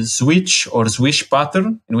a switch or swish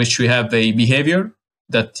pattern, in which we have a behavior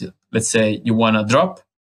that, let's say, you want to drop,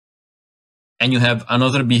 and you have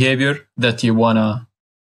another behavior that you want to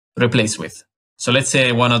replace with. So let's say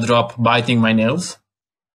I want to drop biting my nails.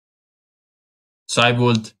 So I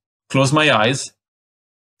would close my eyes,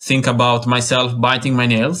 think about myself biting my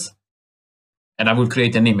nails, and I will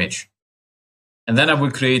create an image. And then I will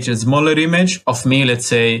create a smaller image of me, let's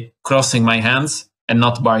say, crossing my hands and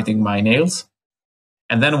not biting my nails.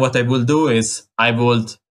 And then what I will do is I will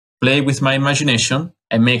play with my imagination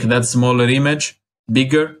and make that smaller image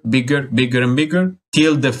bigger, bigger, bigger, and bigger,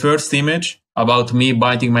 till the first image about me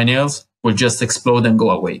biting my nails will just explode and go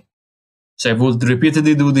away. So I would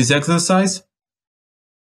repeatedly do this exercise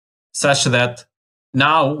such that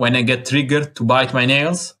now when I get triggered to bite my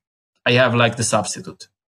nails, I have like the substitute,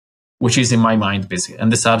 which is in my mind basically.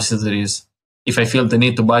 And the substitute is, if I feel the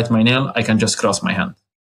need to bite my nail, I can just cross my hand.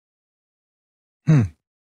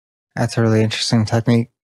 That's a really interesting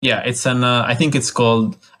technique. Yeah, it's an, I think it's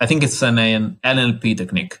an NLP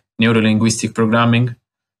technique, neuro-linguistic programming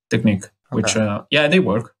technique, which, they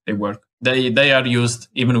work. They are used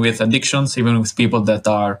even with addictions, even with people that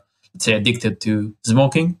are, let's say, addicted to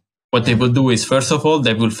smoking. What they will do is, first of all,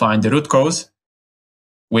 they will find the root cause,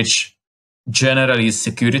 which generally is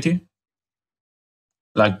security.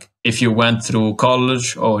 Like, if you went through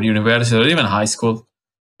college or university or even high school,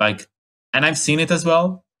 like, and I've seen it as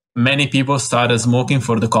well. Many people started smoking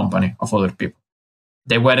for the company of other people.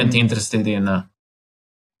 They weren't interested in,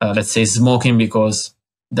 let's say, smoking because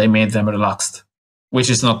they made them relaxed, which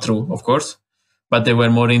is not true, of course. But they were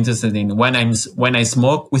more interested in when I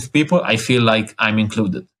smoke with people, I feel like I'm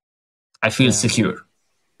included. I feel secure,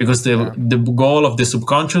 because the goal of the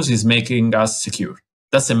subconscious is making us secure.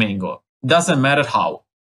 That's the main goal. Doesn't matter how.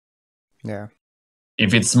 Yeah.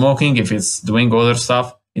 If it's smoking, if it's doing other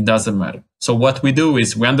stuff, it doesn't matter. So what we do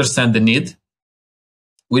is we understand the need.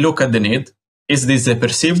 We look at the need. Is this a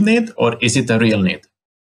perceived need or is it a real need?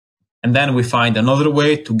 And then we find another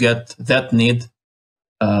way to get that need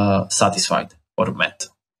satisfied or met.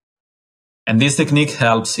 And this technique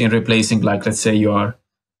helps in replacing, like, let's say, your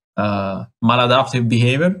maladaptive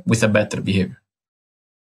behavior with a better behavior.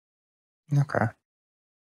 Okay.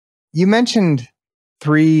 You mentioned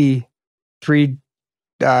three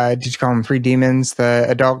did you call them three demons? The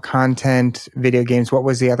adult content, video games. What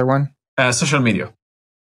was the other one? Social media.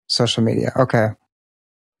 Social media. Okay.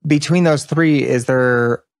 Between those three, is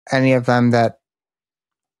there any of them that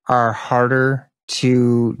are harder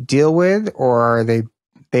to deal with, or are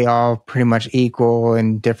they all pretty much equal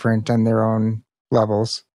and different on their own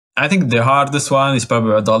levels? I think the hardest one is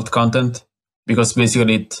probably adult content, because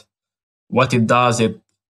basically what it does,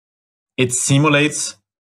 it simulates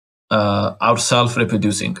our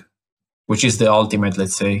self-reproducing, which is the ultimate,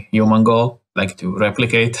 let's say, human goal, like to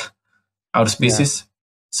replicate our species.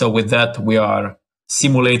 So with that, we are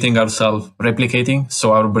simulating ourselves replicating.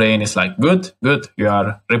 So our brain is like, good, you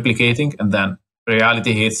are replicating. And then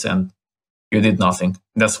reality hits and you did nothing.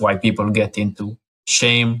 That's why people get into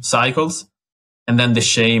shame cycles. And then the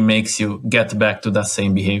shame makes you get back to that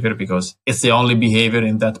same behavior, because it's the only behavior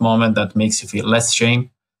in that moment that makes you feel less shame,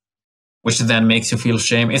 which then makes you feel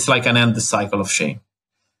shame. It's like an endless cycle of shame.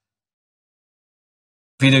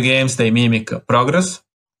 Video games, they mimic progress,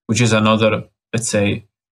 which is another, let's say,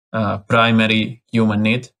 primary human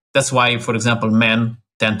need. That's why, for example, men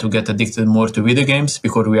tend to get addicted more to video games,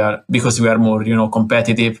 because we are more,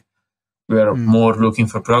 competitive. We are more looking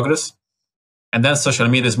for progress. And then social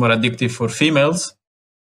media is more addictive for females,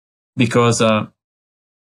 because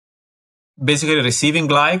basically receiving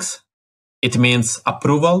likes, it means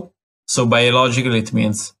approval. So biologically, it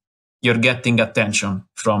means you're getting attention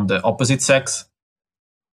from the opposite sex,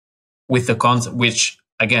 with the concept, which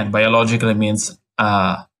again biologically means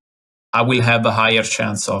I will have a higher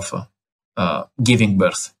chance of giving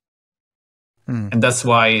birth. And that's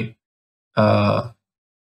why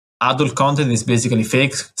adult content is basically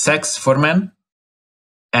fake sex for men,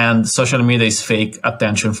 and social media is fake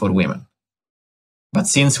attention for women. But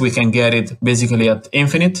since we can get it basically at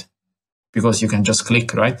infinite, because you can just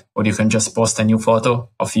click, right? Or you can just post a new photo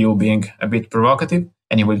of you being a bit provocative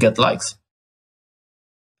and you will get likes.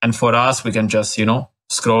 And for us, we can just,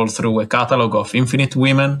 scroll through a catalog of infinite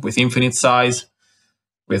women with infinite size,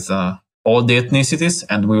 with all the ethnicities,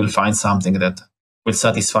 and we will find something that will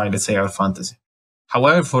satisfy, let's say, our fantasy.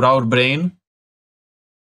 However, for our brain,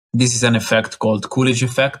 this is an effect called Coolidge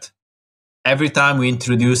effect. Every time we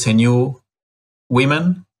introduce a new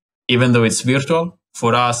woman, even though it's virtual,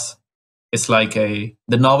 for us, it's like the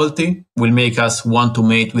novelty will make us want to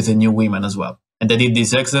mate with a new woman as well. And they did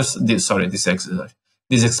this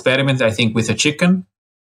experiment, I think, with a chicken.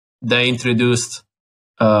 They introduced,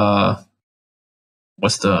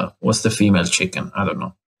 what's the female chicken? I don't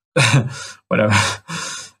know. Whatever.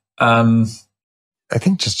 I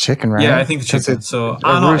think just chicken, right? Yeah, I think chicken. It's a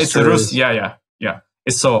rooster. Yeah.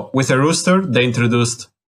 So with a rooster, they introduced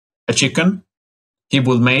a chicken. He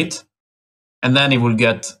will mate, and then he will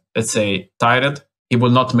get, let's say, tired. He will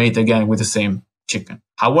not mate again with the same chicken.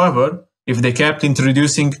 However, if they kept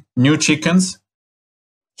introducing new chickens,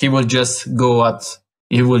 he will just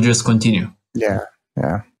continue. Yeah.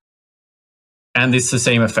 And it's the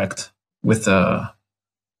same effect with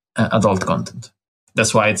adult content.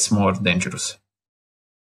 That's why it's more dangerous.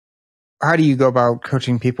 How do you go about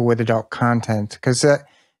coaching people with adult content? Because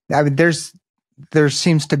there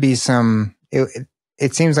seems to be some.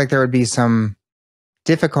 It seems like there would be some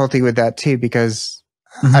difficulty with that too, because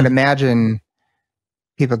I'd imagine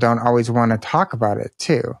people don't always want to talk about it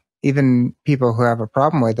too. Even people who have a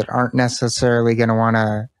problem with it aren't necessarily going to want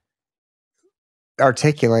to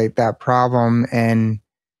articulate that problem, and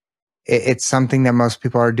it's something that most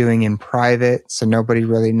people are doing in private, so nobody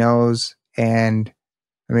really knows. And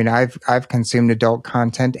I mean, I've consumed adult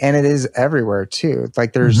content, and it is everywhere too.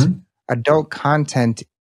 Like there's adult content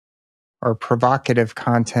or provocative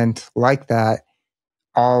content like that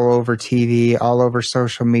all over TV, all over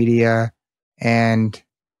social media, and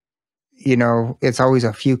it's always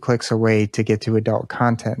a few clicks away to get to adult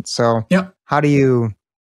content. So Yeah. how do you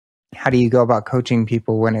go about coaching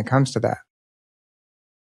people when it comes to that?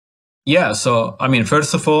 Yeah. So, I mean,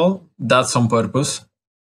 first of all, that's on purpose.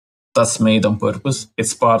 That's made on purpose.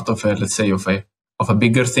 It's part of let's say, of a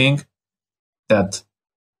bigger thing that,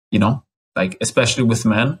 like, especially with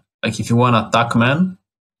men, like if you want to attack men,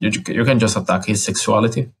 you can just attack his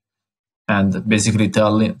sexuality and basically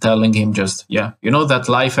telling him just, that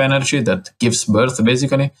life energy that gives birth,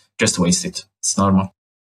 basically, just waste it. It's normal,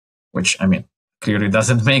 which, I mean, clearly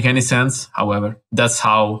doesn't make any sense. However, that's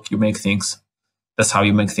how you make things. That's how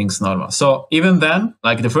you make things normal. So even then,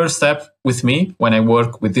 like the first step with me when I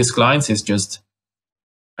work with these clients is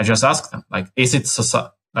I just ask them, like, is it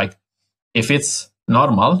like, if it's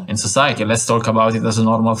normal in society, let's talk about it as a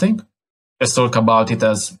normal thing. Let's talk about it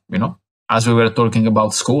as, as we were talking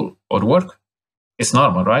about school or work. It's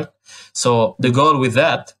normal, right? So the goal with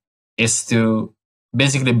that is to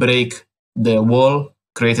basically break the wall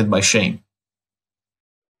created by shame.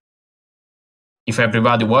 If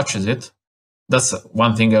everybody watches it, that's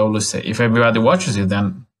one thing I always say. If everybody watches it,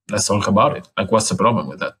 then let's talk about it. Like, what's the problem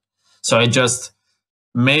with that? So I just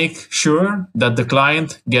make sure that the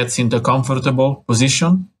client gets into a comfortable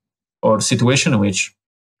position or situation in which,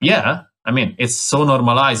 I mean, it's so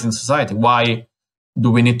normalized in society. Why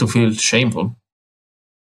do we need to feel shameful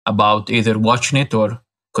about either watching it or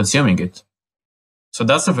consuming it? So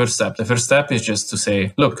that's the first step. The first step is just to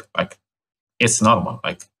say, look, like, it's normal.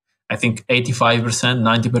 Like, I think 85%,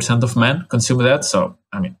 90% of men consume that. So,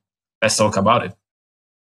 I mean, let's talk about it.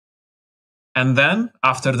 And then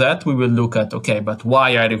after that, we will look at, okay, but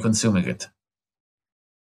why are you consuming it?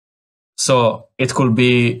 So it could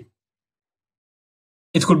be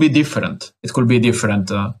different. It could be different,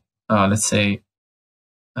 let's say,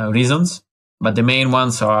 reasons. But the main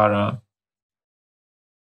ones are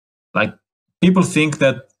like, people think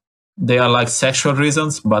that they are like sexual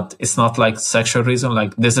reasons, but it's not like sexual reason.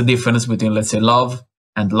 Like, there's a difference between, let's say, love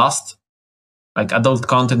and lust. Like, adult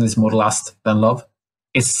content is more lust than love.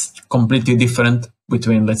 It's completely different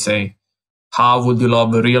between, let's say, how would you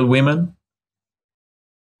love real women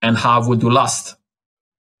and how would you lust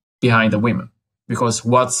behind a woman? Because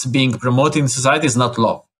what's being promoted in society is not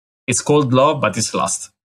love. It's called love, but it's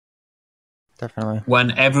lust. Definitely.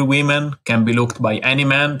 When every woman can be looked by any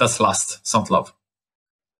man, that's lust. It's not love.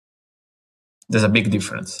 There's a big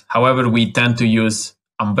difference. However, we tend to use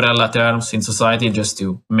umbrella terms in society just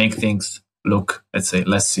to make things look, let's say,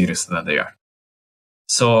 less serious than they are.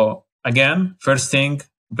 So again, first thing,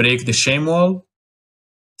 break the shame wall.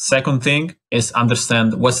 Second thing is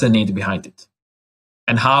understand what's the need behind it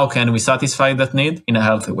and how can we satisfy that need in a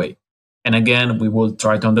healthy way. And again, we will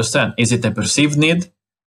try to understand, is it a perceived need?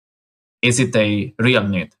 Is it a real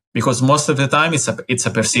need? Because most of the time it's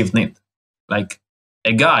a perceived need. Like,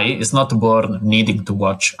 a guy is not born needing to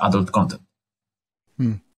watch adult content.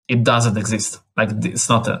 It doesn't exist. Like, it's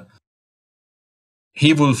not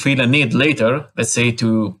he will feel a need later, let's say,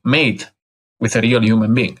 to mate with a real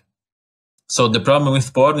human being. So the problem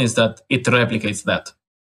with porn is that it replicates that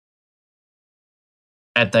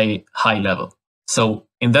at a high level. So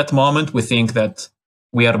in that moment, we think that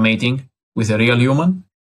we are mating with a real human.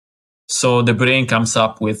 So the brain comes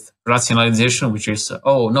up with rationalization, which is,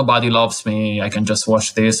 oh, nobody loves me. I can just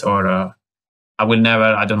watch this, or I will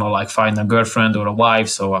never, I don't know, like find a girlfriend or a wife.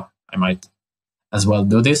 So I might as well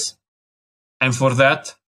do this. And for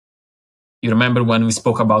that, you remember when we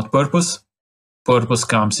spoke about purpose? Purpose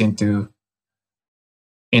comes into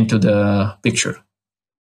the picture.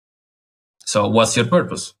 So what's your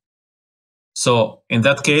purpose? So in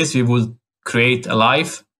that case, we would create a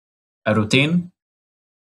life, a routine,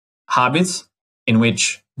 habits in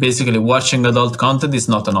which basically watching adult content is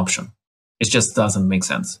not an option. It just doesn't make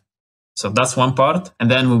sense. So that's one part.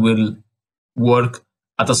 And then we will work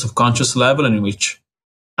at a subconscious level in which,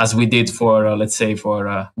 as we did for, let's say,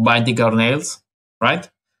 for binding our nails, right?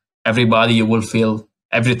 Every time you will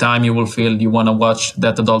feel you want to watch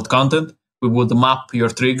that adult content, we would map your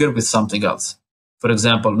trigger with something else. For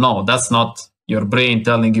example, no, that's not your brain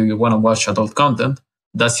telling you want to watch adult content.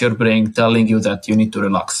 That's your brain telling you that you need to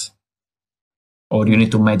relax or you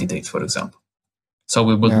need to meditate, for example. So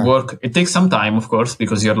we would work. It takes some time, of course,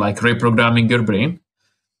 because you're like reprogramming your brain,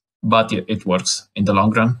 but it works in the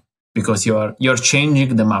long run because you're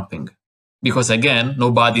changing the mapping. Because again,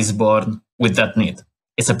 nobody's born with that need.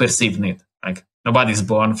 It's a perceived need. Like, nobody's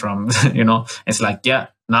born from, it's like,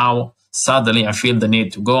 now suddenly I feel the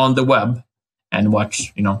need to go on the web and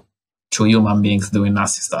watch, two human beings doing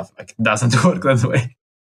nasty stuff. Like, it doesn't work that way.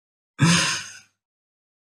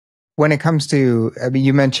 When it comes to,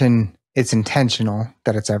 you mentioned it's intentional,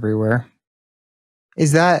 that it's everywhere.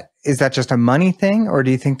 Is that just a money thing, or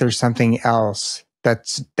do you think there's something else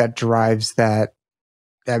that drives that?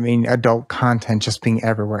 I mean, adult content just being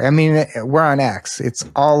everywhere. I mean, we're on X. It's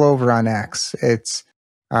all over on X. It's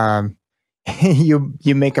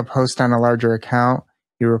you make a post on a larger account,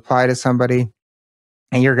 you reply to somebody,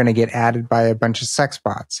 and you're going to get added by a bunch of sex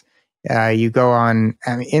bots. You go on,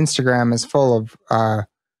 I mean, Instagram is full of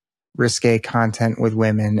risque content with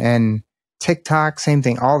women, and TikTok, same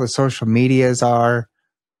thing. All the social medias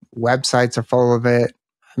websites are full of it.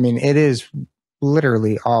 I mean, it is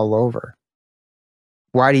literally all over.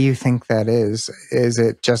 Why do you think that is? Is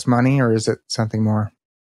it just money, or is it something more?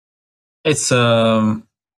 It's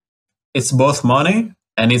both money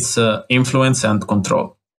and it's influence and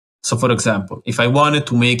control. So, for example, if I wanted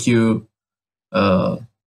to make you, if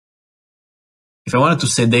I wanted to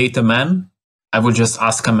sedate a man, I would just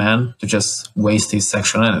ask a man to just waste his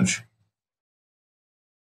sexual energy.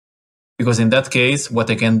 Because in that case, what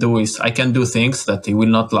I can do is I can do things that he will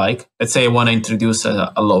not like. Let's say I want to introduce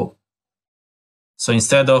a law. So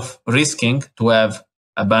instead of risking to have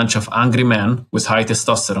a bunch of angry men with high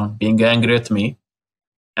testosterone being angry at me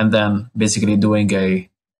and then basically doing a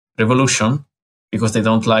revolution because they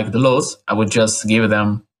don't like the laws, I would just give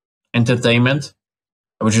them entertainment.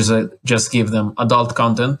 I would just give them adult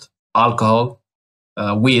content, alcohol,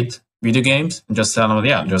 weed, video games, and just tell them,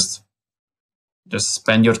 yeah, just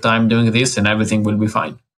spend your time doing this and everything will be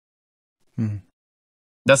fine.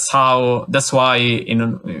 That's why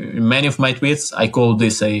in many of my tweets, I call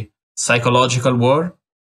this a psychological war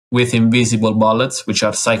with invisible bullets, which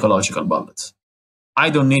are psychological bullets.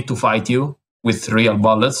 I don't need to fight you with real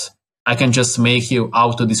bullets. I can just make you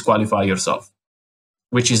auto-disqualify yourself,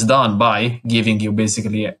 which is done by giving you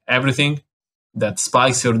basically everything that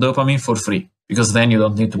spikes your dopamine for free, because then you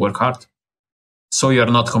don't need to work hard. So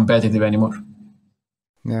you're not competitive anymore.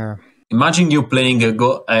 Yeah. Imagine you playing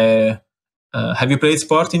have you played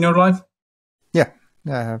sport in your life?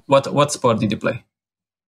 Yeah. What sport did you play?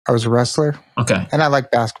 I was a wrestler. Okay. And I like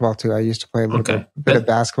basketball too. I used to play a little bit of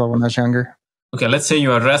basketball when I was younger. Okay, let's say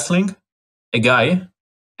you are wrestling a guy,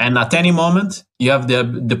 and at any moment you have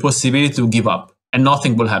the possibility to give up, and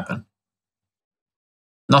nothing will happen.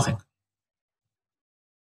 Nothing.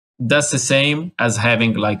 That's the same as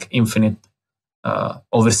having like infinite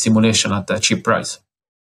overstimulation at a cheap price.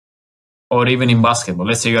 Or even in basketball.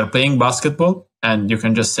 Let's say you are playing basketball and you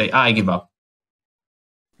can just say, I give up.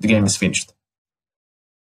 The game is finished.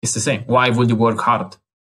 It's the same. Why would you work hard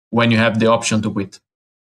when you have the option to quit?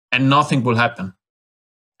 And nothing will happen.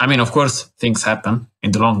 I mean, of course, things happen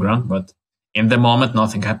in the long run, but in the moment,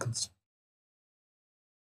 nothing happens.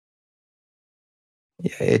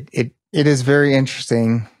 Yeah, it is very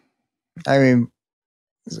interesting. I mean,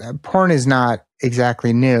 porn is not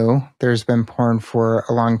exactly new. There's been porn for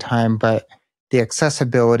a long time, but the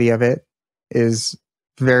accessibility of it is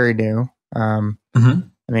very new. I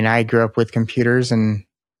mean, I grew up with computers, and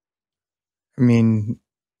I mean,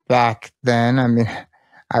 back then, I mean,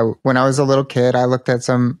 when I was a little kid, I looked at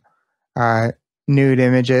some nude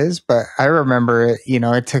images, but I remember it,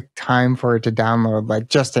 it took time for it to download, like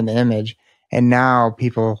just an image. And now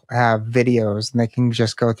people have videos, and they can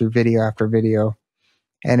just go through video after video.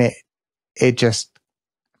 And it just,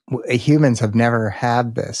 humans have never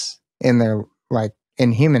had this in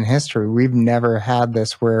human history. We've never had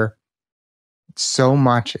this where so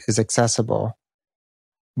much is accessible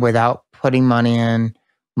without putting money in.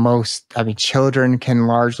 Children can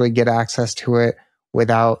largely get access to it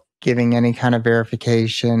without giving any kind of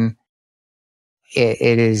verification.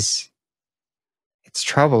 It's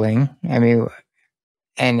troubling. I mean,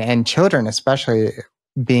 and children especially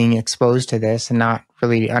being exposed to this and not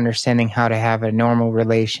really understanding how to have a normal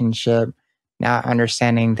relationship, not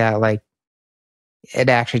understanding that like it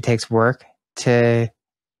actually takes work to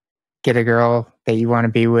get a girl that you want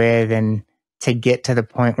to be with and to get to the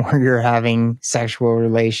point where you're having sexual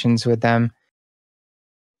relations with them.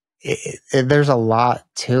 There's a lot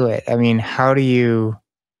to it. I mean,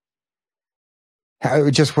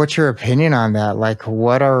 what's your opinion on that? Like,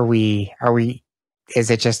 what are we,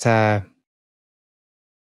 is it just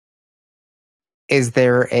is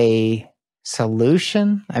there a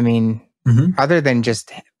solution? I mean, other than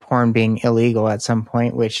just porn being illegal at some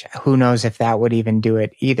point, which who knows if that would even do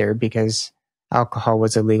it either, because alcohol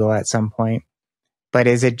was illegal at some point. But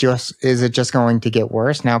is it just going to get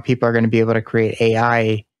worse? Now people are going to be able to create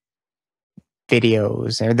AI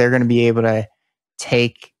videos, or they're going to be able to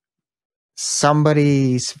take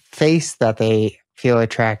somebody's face that they feel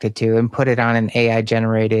attracted to and put it on an AI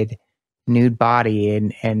generated nude body,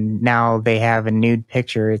 and now they have a nude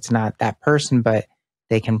picture. It's not that person, but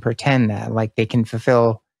they can pretend that, like, they can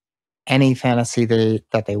fulfill any fantasy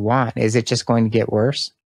that they want? Is it just going to get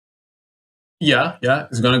worse? Yeah,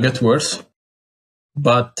 it's going to get worse.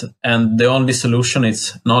 And the only solution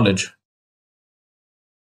is knowledge.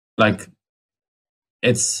 Like,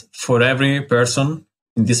 it's for every person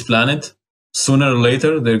in this planet, sooner or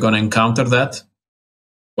later, they're going to encounter that,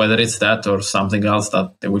 whether it's that or something else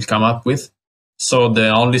that they will come up with. So the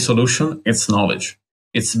only solution is knowledge.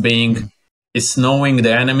 It's knowing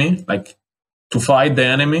the enemy. Like, to fight the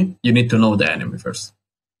enemy, you need to know the enemy first.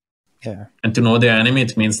 Yeah. And to know the enemy,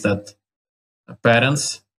 it means that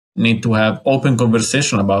parents need to have open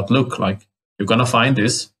conversation about, look, like, you're going to find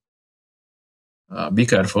this. Be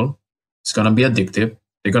careful. It's going to be addictive.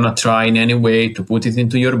 They're going to try in any way to put it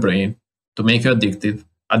into your brain to make you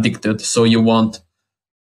addicted. So you want,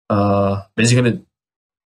 basically,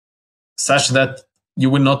 such that you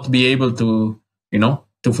will not be able to,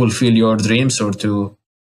 to fulfill your dreams or to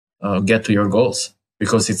get to your goals,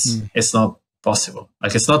 because it's not possible.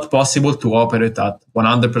 Like, it's not possible to operate at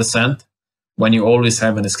 100% when you always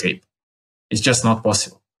have an escape. It's just not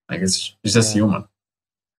possible. Like, it's just human.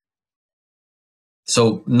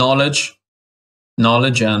 So knowledge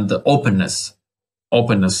and openness,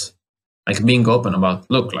 like being open about,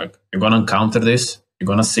 look, like, you're going to encounter this, you're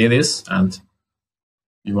going to see this, and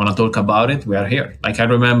you want to talk about it, we are here. Like, I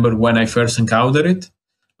remember when I first encountered it,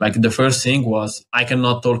 like, the first thing was, I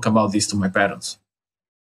cannot talk about this to my parents.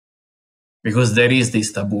 Because there is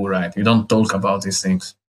this taboo, right? You don't talk about these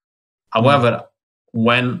things. However,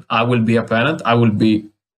 when I will be a parent, I will be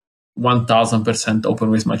 1000% open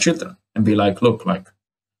with my children and be like, look, like,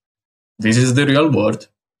 this is the real world.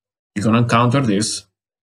 You're going to encounter this.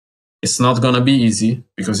 It's not going to be easy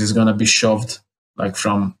because it's going to be shoved like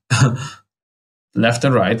from left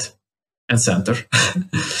and right and center.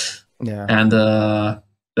 Yeah. And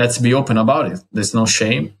let's be open about it. There's no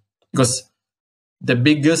shame, because the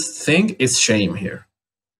biggest thing is shame here,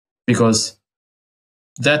 because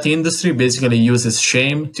that industry basically uses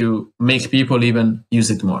shame to make people even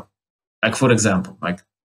use it more. Like, for example, like,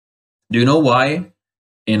 do you know why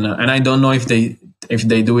and I don't know if they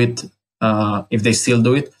do it, if they still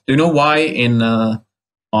do it. Do you know why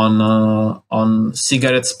on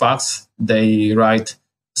cigarettes packs they write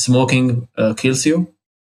smoking kills you?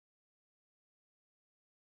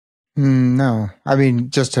 No, I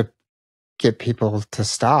mean, just to get people to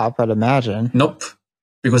stop, I'd imagine. Nope,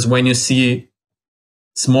 because when you see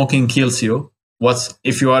smoking kills you,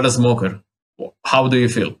 if you are a smoker, how do you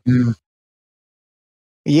feel?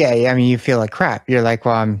 Yeah, I mean, you feel like crap. You're like,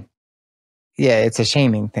 well, it's a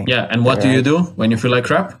shaming thing. Yeah, and what do you do when you feel like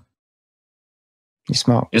crap? You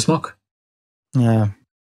smoke. You smoke. Yeah.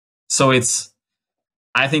 So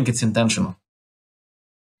I think it's intentional.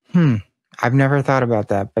 I've never thought about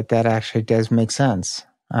that, but that actually does make sense.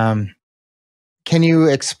 Can you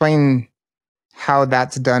explain how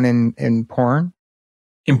that's done in porn?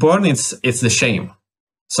 In porn, it's the shame.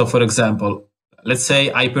 So, for example, let's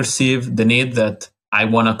say I perceive the need that I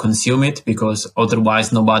want to consume it because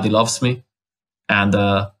otherwise nobody loves me, and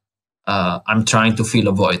I'm trying to fill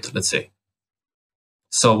a void, let's say.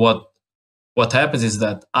 So what happens is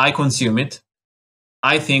that I consume it,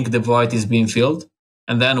 I think the void is being filled,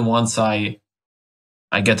 and then once I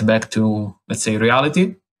get back to, let's say,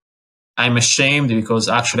 reality, I'm ashamed because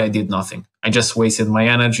actually I did nothing. I just wasted my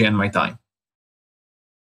energy and my time.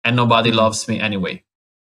 And nobody loves me anyway,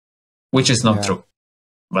 which is not true.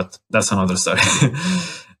 But that's another story.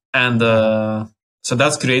 And so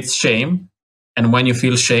that creates shame. And when you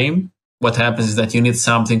feel shame, what happens is that you need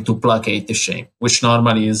something to placate the shame, which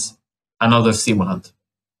normally is another stimulant,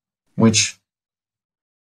 which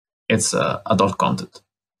it's adult content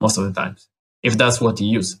most of the times, if that's what you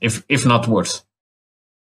use, if not worse.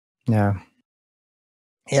 Yeah.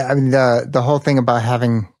 Yeah, I mean, the whole thing about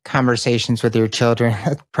having conversations with your children,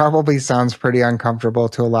 it probably sounds pretty uncomfortable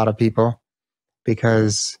to a lot of people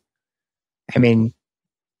because, I mean,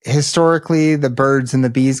 historically, the birds and the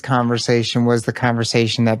bees conversation was the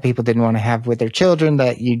conversation that people didn't want to have with their children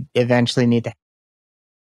that you eventually need to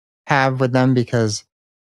have with them because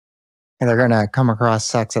they're going to come across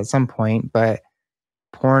sex at some point. But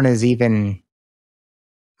porn is even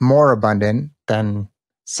more abundant than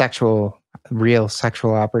real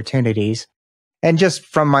sexual opportunities. And just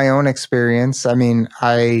from my own experience, I mean,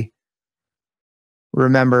 I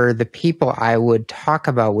remember the people I would talk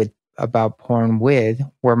about porn with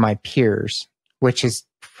were my peers, which is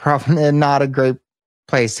probably not a great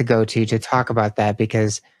place to go to talk about that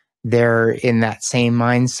because they're in that same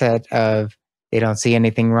mindset of they don't see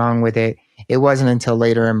anything wrong with it. It wasn't until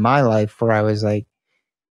later in my life where I was like,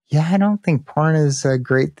 yeah, I don't think porn is a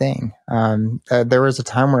great thing. There was a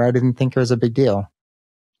time where I didn't think it was a big deal.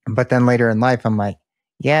 But then later in life, I'm like,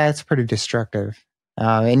 yeah, it's pretty destructive.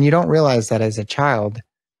 And you don't realize that as a child.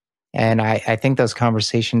 And I think those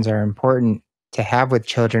conversations are important to have with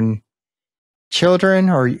children. Children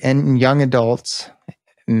and young adults,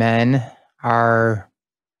 men, are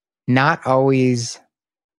not always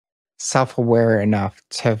self-aware enough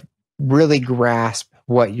to really grasp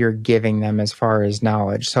what you're giving them as far as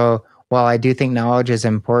knowledge. So while I do think knowledge is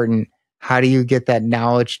important, how do you get that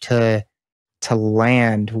knowledge to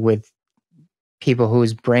land with people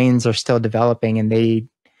whose brains are still developing, and they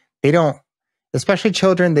don't, especially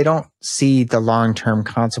children, they don't see the long-term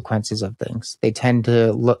consequences of things. They tend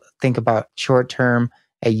to think about short-term.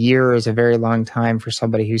 A year is a very long time for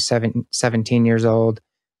somebody who's 17 years old.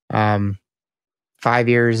 5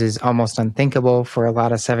 years is almost unthinkable for a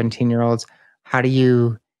lot of 17-year-olds. How do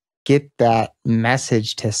you get that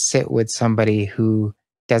message to sit with somebody who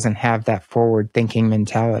doesn't have that forward-thinking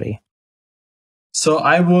mentality? So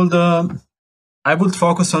I would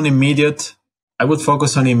focus on immediate.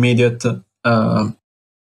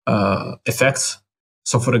 Effects.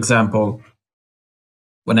 So, for example,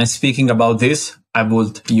 when I'm speaking about this, I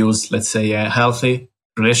would use, let's say, a healthy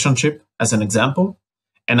relationship as an example.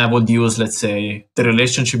 And I would use, let's say, the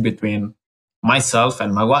relationship between myself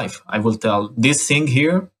and my wife. I will tell this thing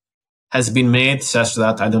here has been made such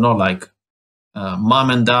that, I don't know, like mom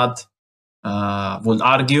and dad would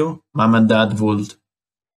argue, mom and dad would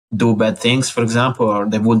do bad things, for example, or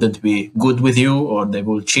they wouldn't be good with you, or they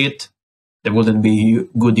will cheat. They wouldn't be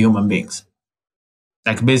good human beings.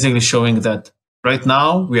 Like basically showing that right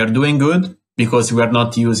now we are doing good because we are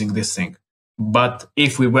not using this thing. But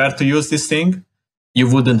if we were to use this thing, you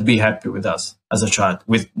wouldn't be happy with us as a child.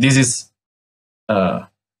 This is on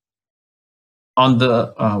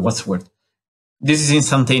the what's the word? This is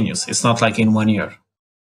instantaneous. It's not like in 1 year.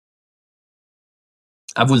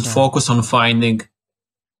 I would focus on finding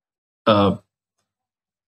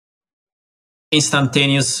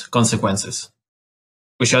instantaneous consequences,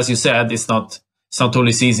 which, as you said, it's not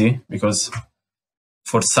always easy, because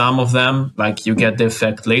for some of them, like, you get the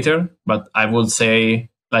effect later. But I would say,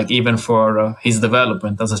 like, even for his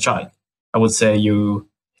development as a child, I would say you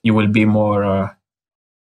will be more,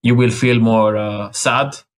 you will feel more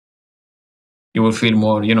sad. You will feel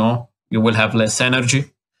more, you will have less energy.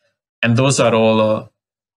 And those are all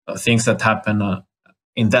things that happen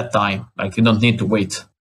in that time. Like, you don't need to wait.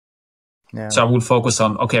 Yeah. So I will focus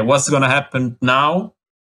on, okay, what's going to happen now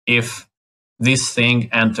if this thing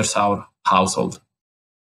enters our household?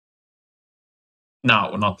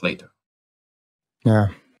 Now, not later. Yeah.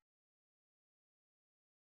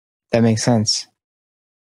 That makes sense.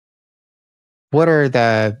 What are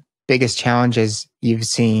the biggest challenges you've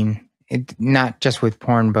seen, not just with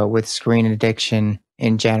porn, but with screen addiction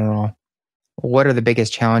in general? What are the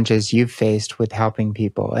biggest challenges you've faced with helping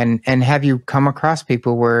people? And have you come across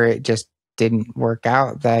people where it just didn't work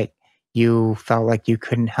out, that you felt like you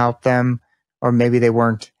couldn't help them, or maybe they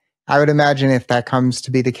weren't? I would imagine if that comes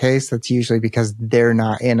to be the case, that's usually because they're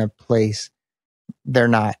not in a place, they're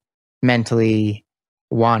not mentally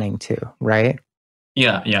wanting to, right?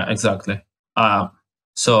 Yeah, exactly.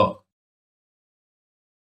 So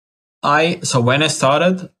when I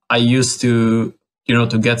started, I used to,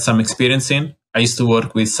 to get some experience in. I used to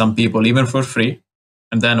work with some people even for free.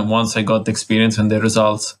 And then once I got the experience and the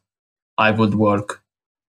results, I would work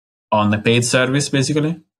on a paid service,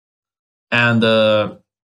 basically. And I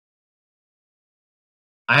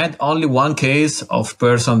had only one case of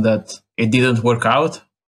person that it didn't work out,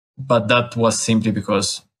 but that was simply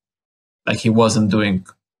because, like, he wasn't doing,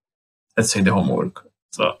 let's say, the homework.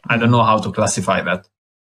 So I don't know how to classify that.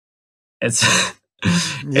 It's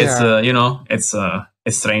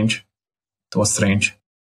it's strange. It was strange.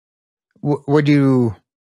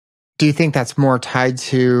 Do you think that's more tied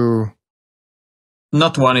to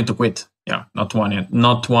not wanting to quit? Yeah, not wanting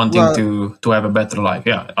to have a better life.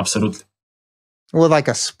 Yeah, absolutely. Well, like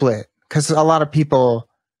a split, because a lot of people,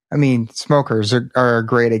 I mean, smokers are a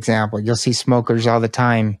great example. You'll see smokers all the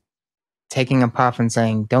time taking a puff and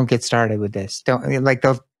saying, "Don't get started with this."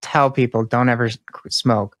 They'll tell people, "Don't ever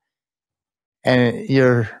smoke." And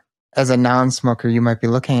as a non-smoker, you might be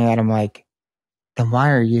looking at them like, then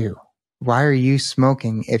why are you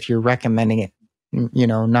smoking if you're recommending it?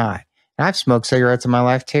 Not. And I've smoked cigarettes in my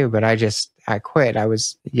life too, but I quit. I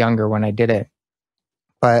was younger when I did it.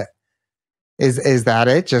 But is that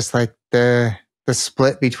it? Just like the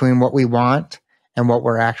split between what we want and what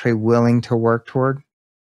we're actually willing to work toward?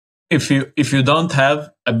 If you don't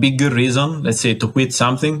have a bigger reason, let's say, to quit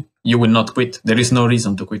something, you will not quit. There is no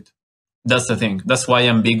reason to quit. That's the thing. That's why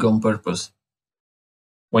I'm big on purpose.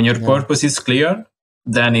 When your purpose is clear,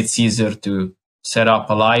 then it's easier to set up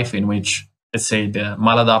a life in which, let's say, the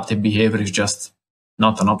maladaptive behavior is just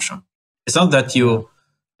not an option. It's not that you,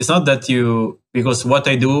 because what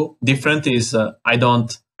I do different is I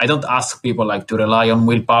don't ask people like to rely on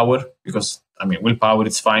willpower, because I mean, willpower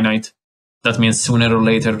is finite. That means sooner or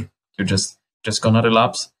later, you're just gonna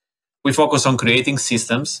relapse. We focus on creating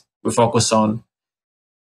systems. We focus on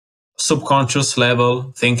subconscious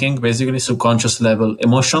level thinking, basically subconscious level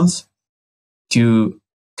emotions, to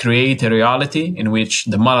create a reality in which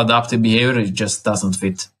the maladaptive behavior just doesn't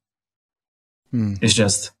fit. It's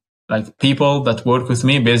just like people that work with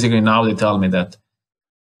me, basically now they tell me that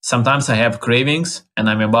sometimes I have cravings and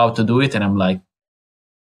I'm about to do it and I'm like,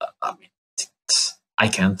 I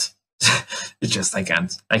can't. I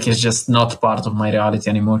can't. Like, it's just not part of my reality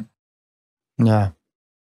anymore. Yeah.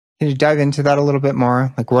 Can you dive into that a little bit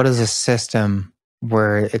more? Like, what is a system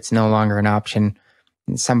where it's no longer an option?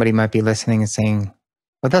 And somebody might be listening and saying,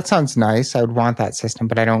 well, that sounds nice. I would want that system,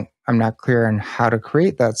 but I'm not clear on how to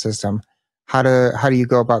create that system. How do you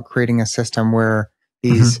go about creating a system where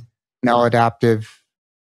these maladaptive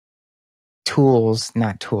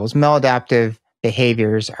maladaptive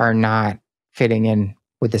behaviors are not fitting in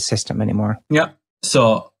with the system anymore? Yeah.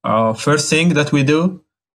 So first thing that we do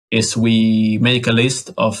is we make a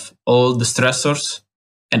list of all the stressors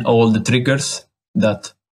and all the triggers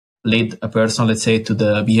that lead a person, let's say, to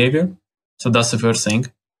the behavior. So that's the first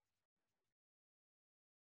thing.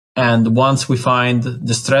 And once we find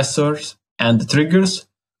the stressors and the triggers,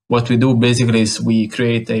 what we do basically is we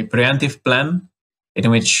create a preemptive plan in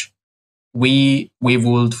which we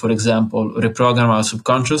would, for example, reprogram our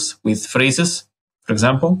subconscious with phrases, for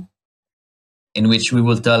example, in which we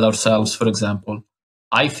will tell ourselves, for example,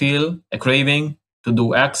 I feel a craving to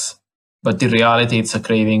do X, but in reality, it's a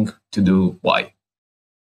craving to do Y.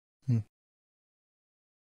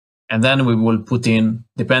 And then we will put in,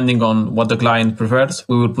 depending on what the client prefers,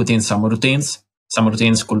 we will put in some routines. Some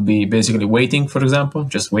routines could be basically waiting, for example.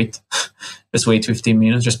 Just wait. Just wait 15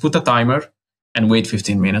 minutes. Just put a timer and wait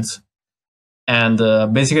 15 minutes. And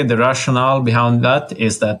basically the rationale behind that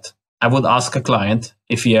is that I would ask a client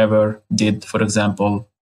if he ever did, for example,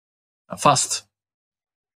 a fast.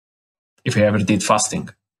 If he ever did fasting.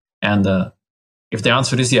 And if the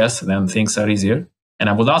answer is yes, then things are easier. And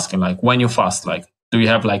I would ask him, like, when you fast, like, do you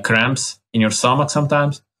have like cramps in your stomach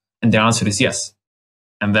sometimes? And the answer is yes.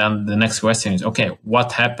 And then the next question is, okay,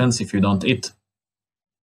 what happens if you don't eat?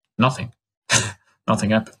 Nothing.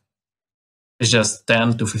 Nothing happens. It's just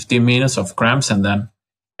 10 to 15 minutes of cramps and then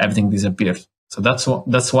everything disappears. So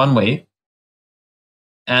that's one way.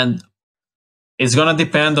 And it's going to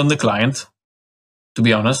depend on the client, to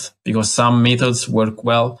be honest, because some methods work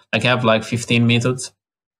well. I have like 15 methods,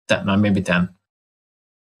 10, maybe 10.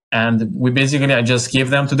 And I just give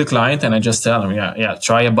them to the client and I just tell them, yeah,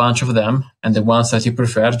 try a bunch of them. And the ones that you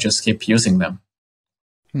prefer, just keep using them.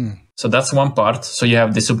 So that's one part. So you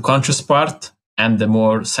have the subconscious part and the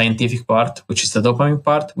more scientific part, which is the dopamine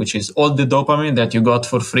part, which is all the dopamine that you got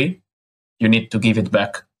for free. You need to give it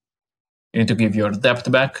back. You need to give your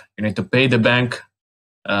debt back. You need to pay the bank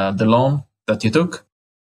the loan that you took,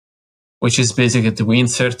 which is basically to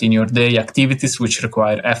insert in your day activities which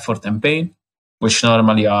require effort and pain, which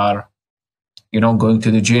normally are, going to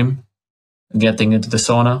the gym, getting into the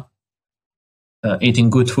sauna, eating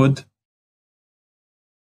good food,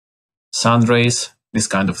 sun rays, these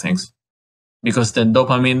kind of things. Because the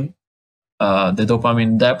dopamine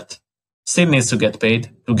debt still needs to get paid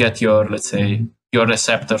to get your, let's say, your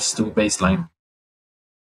receptors to baseline.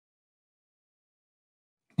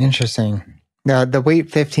 Interesting. The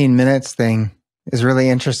wait 15 minutes thing is really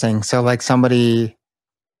interesting. So like somebody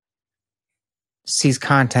sees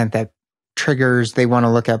content that triggers, they want to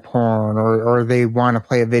look at porn or they want to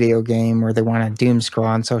play a video game or they want to doom scroll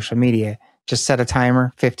on social media. Just set a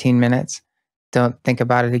timer, 15 minutes. Don't think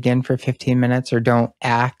about it again for 15 minutes or don't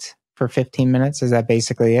act for 15 minutes. Is that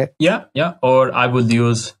basically it? Yeah. Or I would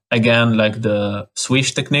use, again, like the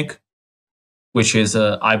swish technique, which is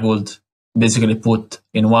I would basically put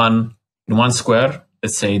in one square,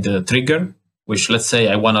 let's say the trigger, which let's say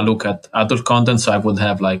I want to look at adult content. So I would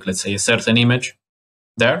have like, let's say a certain image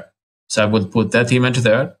there. So I would put that image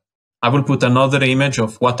there. I will put another image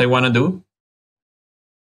of what I want to do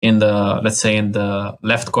in the, let's say in the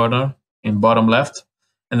left corner, in bottom left.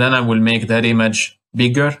 And then I will make that image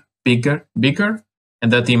bigger.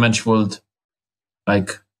 And that image would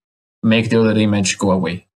like make the other image go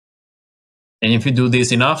away. And if you do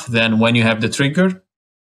this enough, then when you have the trigger,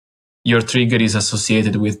 your trigger is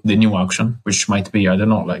associated with the new action, which might be, I don't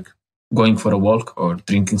know, like going for a walk or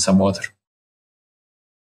drinking some water.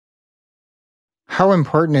 How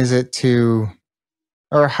important is it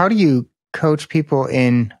or how do you coach people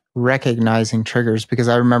in recognizing triggers? Because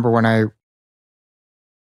I remember when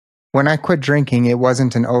I quit drinking, it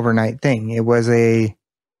wasn't an overnight thing. It was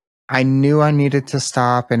I knew I needed to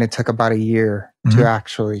stop, and it took about a year to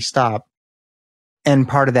actually stop. And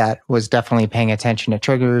part of that was definitely paying attention to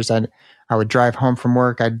triggers. I would drive home from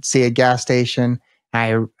work. I'd see a gas station.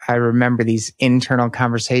 I remember these internal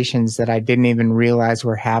conversations that I didn't even realize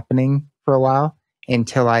were happening for a while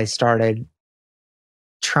until I started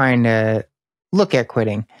trying to look at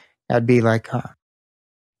quitting. I'd be like, I'm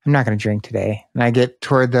not going to drink today. And I get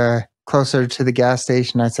toward closer to the gas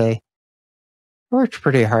station. I'd say, I worked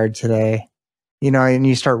pretty hard today. And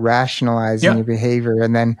you start rationalizing your behavior.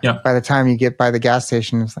 And then by the time you get by the gas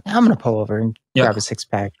station, it's like, I'm going to pull over and grab a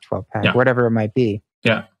 6-pack, 12-pack, whatever it might be.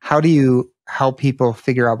 Yeah. How do you help people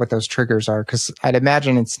figure out what those triggers are? Because I'd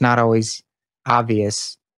imagine it's not always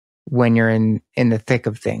obvious when you're in the thick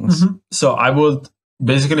of things. So I would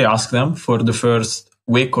basically ask them for the first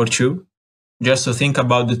week or two just to think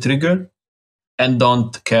about the trigger and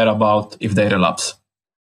don't care about if they relapse.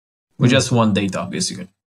 We just want data, basically.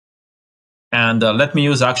 And let me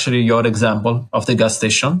use actually your example of the gas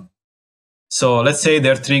station. So let's say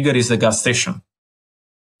their trigger is the gas station.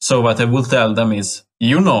 So what I will tell them is,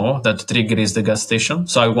 that the trigger is the gas station,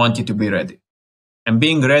 so I want you to be ready. And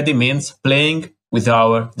being ready means playing with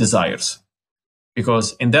our desires.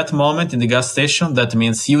 Because in that moment in the gas station, that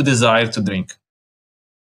means you desire to drink.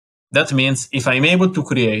 That means if I'm able to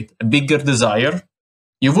create a bigger desire,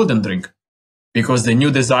 you wouldn't drink. Because the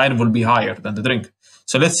new desire will be higher than the drink.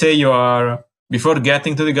 So let's say you are, before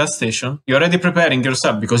getting to the gas station, you're already preparing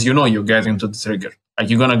yourself because you're getting to the trigger. Like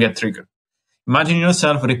you're going to get triggered. Imagine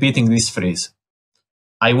yourself repeating this phrase.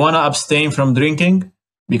 I want to abstain from drinking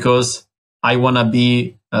because I want to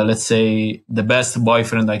be, let's say, the best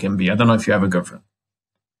boyfriend I can be. I don't know if you have a girlfriend.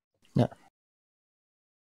 Yeah.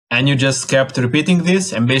 And you just kept repeating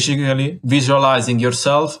this and basically visualizing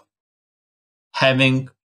yourself having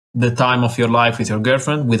the time of your life with your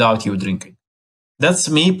girlfriend without you drinking. That's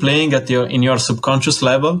me playing in your subconscious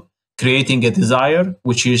level, creating a desire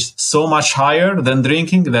which is so much higher than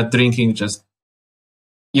drinking that drinking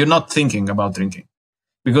you're not thinking about drinking.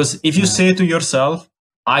 Because if you say to yourself,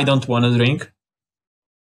 I don't want to drink,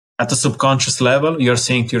 at the subconscious level, you're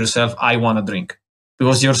saying to yourself, I want to drink.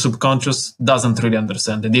 Because your subconscious doesn't really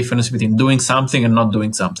understand the difference between doing something and not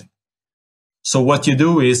doing something. So what you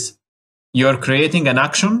do is, you're creating an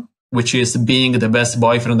action, which is being the best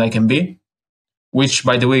boyfriend I can be, which,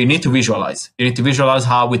 by the way, you need to visualize. You need to visualize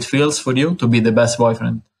how it feels for you to be the best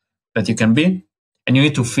boyfriend that you can be. And you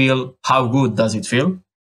need to feel how good does it feel,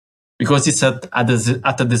 because it's at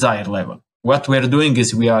a desire level. What we're doing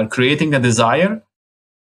is we are creating a desire.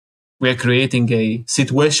 We are creating a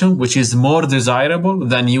situation which is more desirable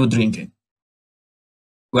than you drinking.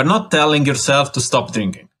 We're not telling yourself to stop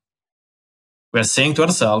drinking. We're saying to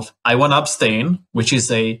ourselves, I want to abstain, which is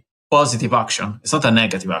a positive action. It's not a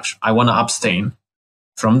negative action. I want to abstain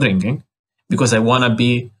from drinking because I want to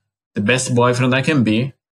be the best boyfriend I can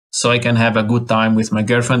be so I can have a good time with my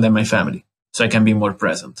girlfriend and my family, so I can be more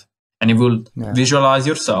present. And you will visualize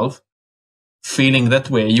yourself feeling that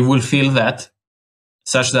way. You will feel that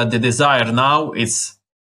such that the desire now is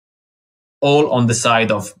all on the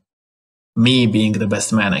side of me being the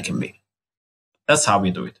best man I can be. That's how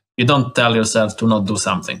we do it. You don't tell yourself to not do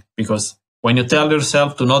something, because when you tell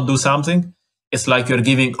yourself to not do something, it's like you're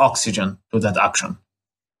giving oxygen to that action.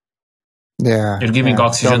 Yeah. You're giving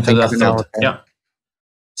oxygen to that thought. Yeah.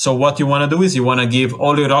 So what you want to do is you want to give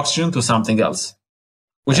all your oxygen to something else,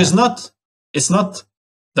 which is it's not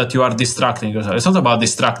that you are distracting yourself. It's not about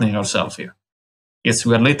distracting yourself here.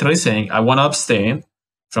 We're literally saying, I want to abstain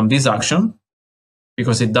from this action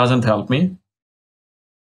because it doesn't help me.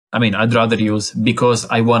 I mean, I'd rather use because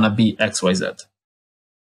I want to be XYZ.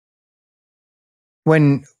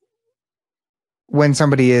 When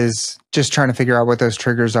somebody is just trying to figure out what those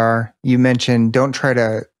triggers are, you mentioned don't try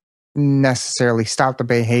to necessarily stop the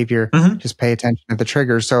behavior, just pay attention to the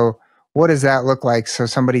triggers. So what does that look like? So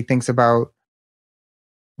somebody thinks about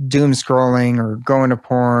doom scrolling or going to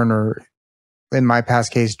porn, or in my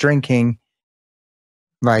past case, drinking,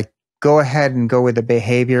 like, go ahead and go with the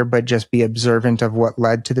behavior, but just be observant of what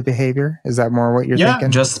led to the behavior. Is that more what you're thinking? Yeah,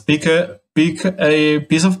 just pick a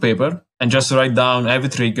piece of paper and just write down every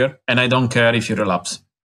trigger. And I don't care if you relapse,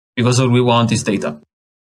 because all we want is data.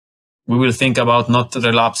 We will think about not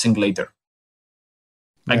relapsing later.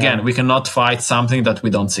 Again, we cannot fight something that we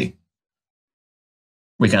don't see.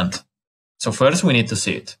 We can't. So first we need to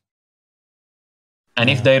see it. And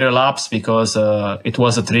if they relapse because it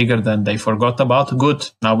was a trigger, then they forgot about, good.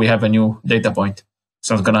 Now we have a new data point. It's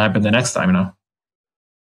not going to happen the next time now.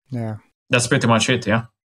 Yeah. That's pretty much it. Yeah.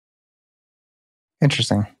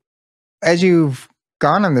 Interesting. As you've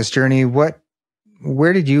gone on this journey,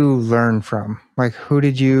 where did you learn from? Like,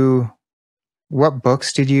 what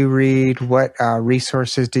books did you read? What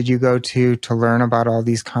resources did you go to learn about all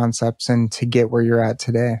these concepts and to get where you're at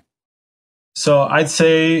today? So I'd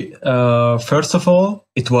say, first of all,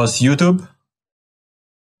 it was YouTube.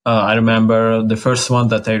 I remember the first one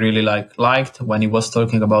that I really liked when he was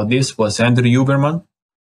talking about this was Andrew Huberman.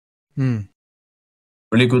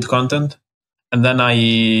 Really good content. And then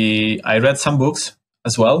I read some books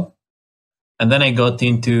as well. And then I got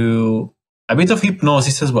into a bit of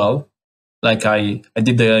hypnosis as well. Like I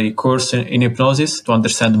did a course in hypnosis to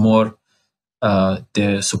understand more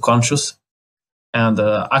the subconscious. And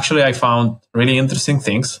actually I found really interesting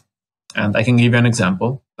things. And I can give you an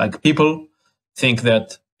example. Like people think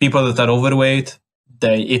that people that are overweight,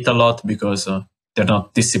 they eat a lot because they're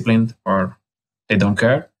not disciplined or they don't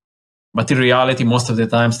care. But in reality, most of the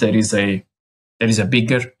times there is a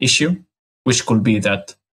bigger issue, which could be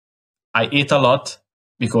that I eat a lot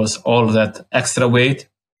because all that extra weight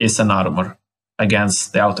is an armor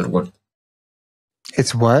against the outer world.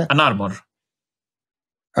 It's what? An armor.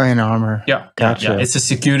 Oh, an armor. Yeah. Gotcha. Yeah. It's a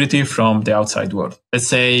security from the outside world. Let's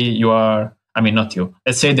say not you.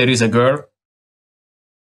 Let's say there is a girl,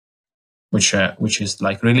 which is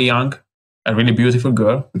like really young, a really beautiful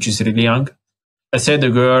girl, which is really young. Let's say the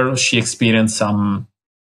girl, she experienced some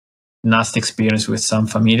nasty experience with some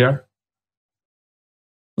familiar,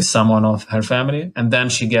 with someone of her family. And then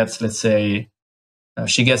she gets, let's say,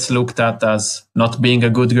 she gets looked at as not being a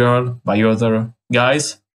good girl by other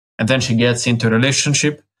guys. And then she gets into a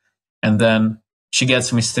relationship. And then she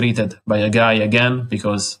gets mistreated by a guy again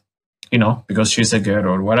because she's a girl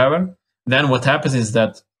or whatever. Then what happens is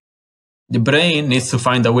that the brain needs to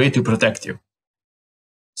find a way to protect you.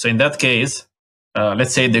 So in that case,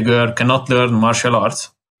 let's say the girl cannot learn martial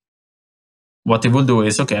arts. What it will do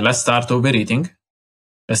is, okay, let's start overeating.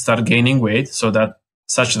 Let's start gaining weight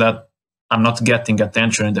such that I'm not getting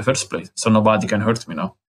attention in the first place. So nobody can hurt me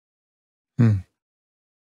now.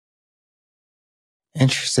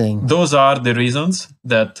 Interesting. Those are the reasons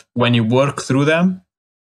that when you work through them,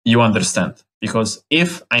 you understand. Because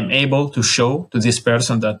if I'm able to show to this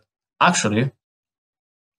person that actually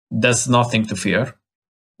there's nothing to fear,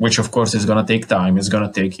 which of course is going to take time, it's going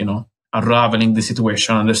to take, unraveling the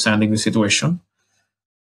situation, understanding the situation,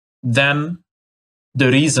 then the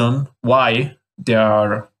reason why they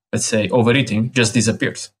are, let's say, overeating just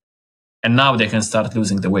disappears. And now they can start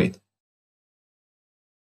losing the weight.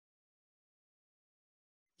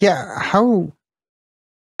 Yeah. How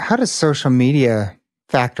does social media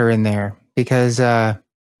factor in there? Because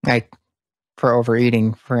like for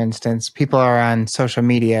overeating, for instance, people are on social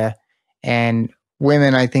media and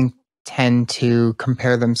women, I think, tend to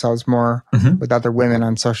compare themselves more with other women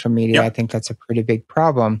on social media. Yep. I think that's a pretty big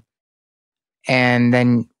problem. And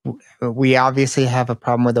then we obviously have a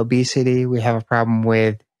problem with obesity. We have a problem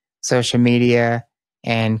with social media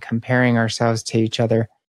and comparing ourselves to each other.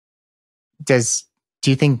 Do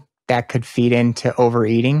you think that could feed into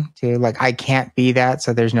overeating too? Like, I can't be that,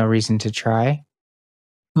 so there's no reason to try?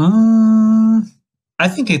 I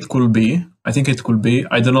think it could be. I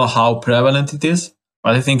don't know how prevalent it is,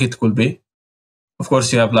 but I think it could be. Of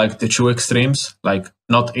course, you have like the two extremes, like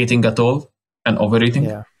not eating at all and overeating.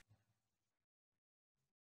 Yeah.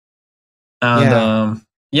 And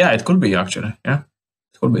it could be actually. Yeah,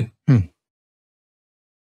 it could be.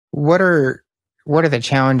 What are the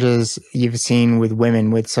challenges you've seen with women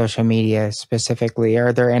with social media specifically?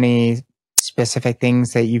 Are there any specific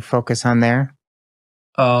things that you focus on there?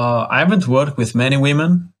 I haven't worked with many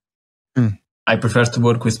women. I prefer to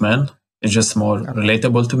work with men. It's just more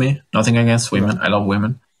relatable to me. Nothing against women. I love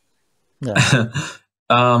women. Yeah.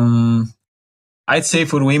 I'd say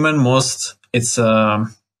for women, it's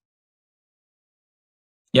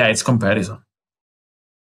comparison.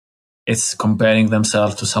 It's comparing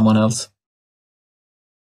themselves to someone else.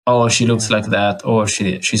 Oh, she looks like that. Or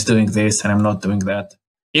she's doing this and I'm not doing that.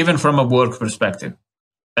 Even from a work perspective.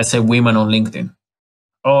 Let's say women on LinkedIn.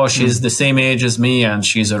 Oh, she's the same age as me and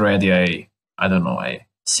she's already a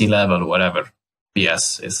C-level, whatever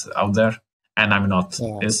BS is out there. And I'm not.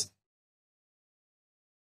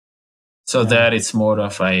 So there it's more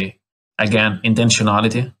of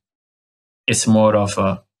intentionality. It's more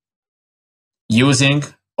of using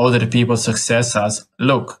other people's success as,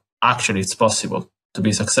 look, actually it's possible to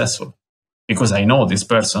be successful because I know this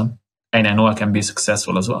person and I know I can be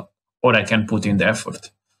successful as well, or I can put in the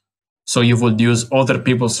effort. So you would use other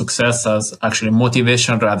people's success as actually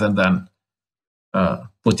motivation rather than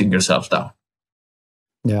putting yourself down.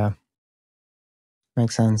 Yeah.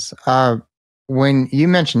 Makes sense. When you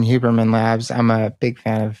mentioned Huberman Labs, I'm a big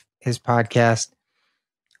fan of his podcast.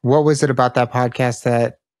 What was it about that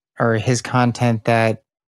podcast or his content that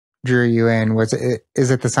drew you in?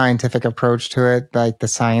 Is it the scientific approach to it, like the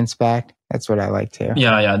science backed? That's what I like too.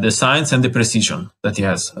 Yeah, the science and the precision that he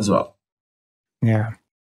has as well. Yeah.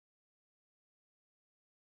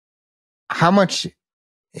 How much?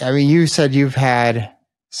 I mean, you said you've had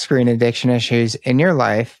screen addiction issues in your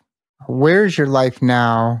life. Where's your life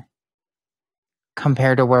now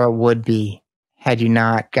compared to where it would be had you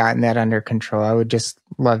not gotten that under control? I would just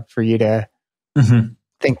love for you to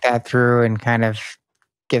think that through and kind of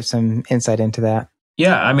give some insight into that.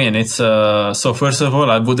 Yeah, I mean, it's so first of all,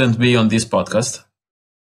 I wouldn't be on this podcast.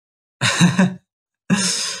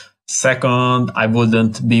 Second, I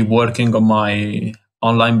wouldn't be working on my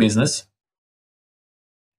online business.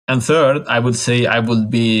 And third, I would say I would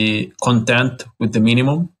be content with the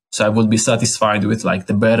minimum. So I would be satisfied with like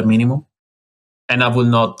the bare minimum. And I will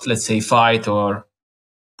not, let's say, fight or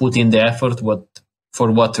put in the effort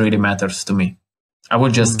for what really matters to me. I will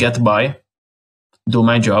just get by, do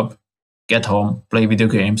my job, get home, play video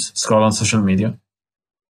games, scroll on social media.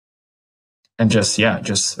 And just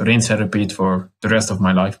rinse and repeat for the rest of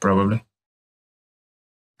my life, probably.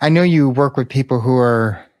 I know you work with people who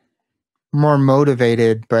are more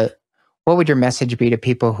motivated, but what would your message be to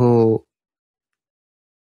people who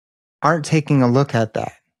aren't taking a look at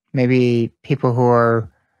that? Maybe people who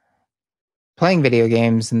are playing video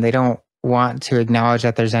games and they don't want to acknowledge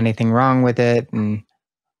that there's anything wrong with it, and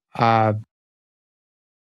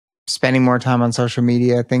spending more time on social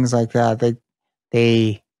media, things like that.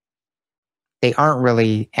 They aren't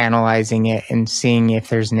really analyzing it and seeing if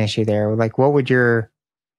there's an issue there. Like, what would your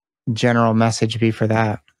general message be for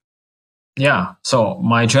that? Yeah. So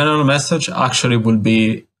my general message actually would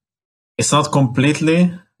be, it's not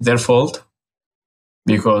completely their fault,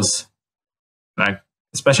 because like,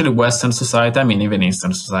 especially Western society, I mean, even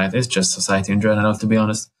Eastern society, it's just society in general, to be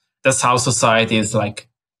honest. That's how society is like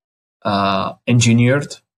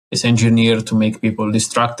engineered. It's engineered to make people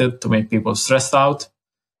distracted, to make people stressed out.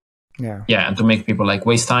 Yeah, and to make people like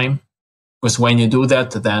waste time. Because when you do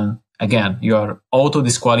that, then again, you're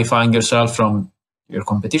auto-disqualifying yourself from your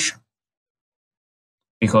competition.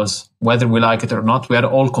 Because whether we like it or not, we are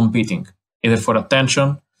all competing, either for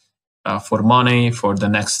attention, for money, for the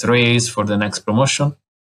next raise, for the next promotion.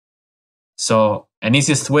 So an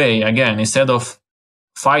easiest way, again, instead of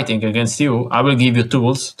fighting against you, I will give you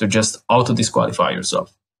tools to just auto-disqualify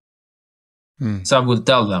yourself. So I will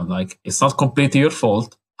tell them, like, it's not completely your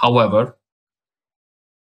fault. However,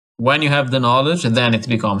 when you have the knowledge, then it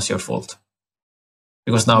becomes your fault.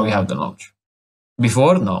 Because now we have the knowledge.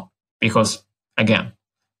 Before, no. Because, again,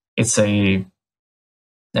 it's there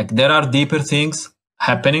are deeper things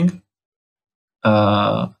happening.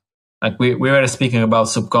 Like we were speaking about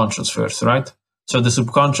subconscious first, right? So the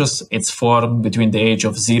subconscious, it's formed between the age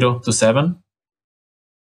of 0 to 7.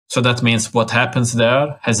 So that means what happens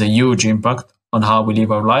there has a huge impact on how we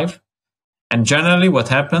live our life. And generally what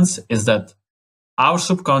happens is that our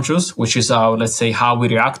subconscious, which is our, let's say, how we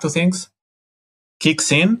react to things,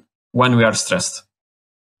 kicks in when we are stressed.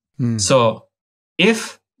 So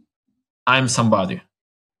if I'm somebody,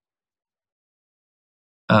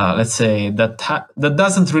 let's say that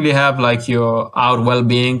doesn't really have like our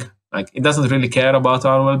well-being, like it doesn't really care about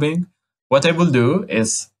our well-being, what I will do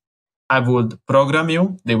is I would program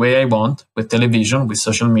you the way I want, with television, with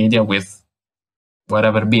social media, with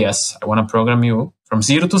whatever BS I want to program you from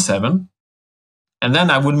 0 to 7. And then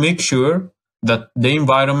I will make sure that the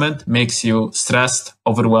environment makes you stressed,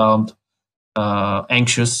 overwhelmed,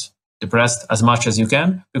 anxious, depressed as much as you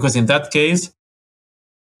can, because in that case,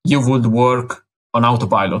 you would work on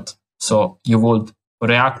autopilot. So you would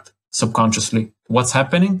react subconsciously to what's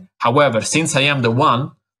happening. However, since I am the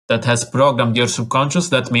one that has programmed your subconscious,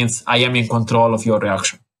 that means I am in control of your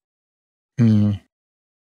reaction.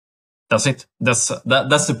 That's it. That's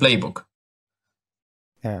the playbook.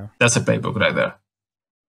 Yeah. That's a playbook right there.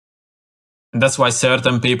 And that's why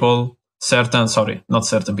certain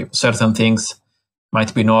things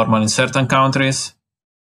might be normal in certain countries,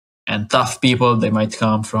 and tough people, they might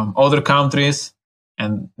come from other countries,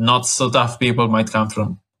 and not so tough people might come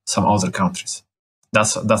from some other countries.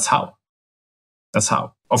 That's how.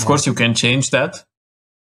 Of course, you can change that.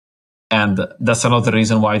 And that's another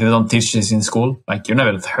reason why they don't teach this in school. Like, you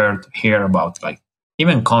never hear about like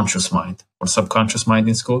even conscious mind or subconscious mind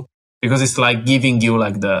in school, because it's like giving you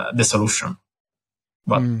like the solution.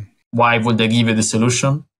 But why would they give you the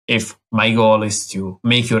solution if my goal is to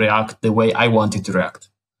make you react the way I want you to react?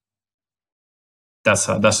 That's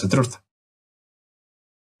the truth.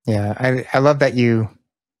 Yeah, I love that you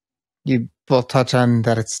both touch on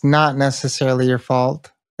that it's not necessarily your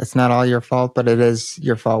fault. It's not all your fault, but it is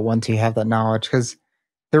your fault once you have that knowledge, because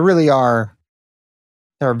there really are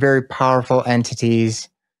very powerful entities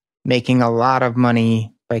making a lot of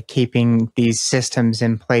money by keeping these systems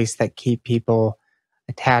in place that keep people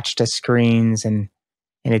attached to screens and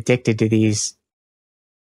addicted to these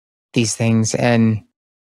things. And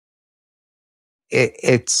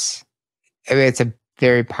it's a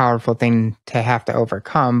very powerful thing to have to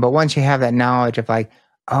overcome. But once you have that knowledge of like,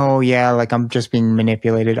 oh yeah, like I'm just being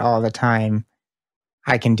manipulated all the time,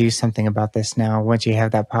 I can do something about this now. Once you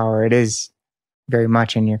have that power, it is very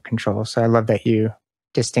much in your control. So I love that you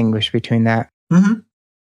distinguish between that. Mm-hmm.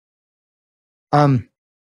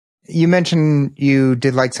 You mentioned you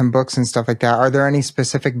did like some books and stuff like that. Are there any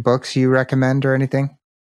specific books you recommend or anything?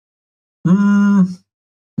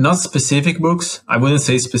 Not specific books. I wouldn't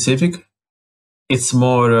say specific. It's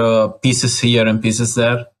more pieces here and pieces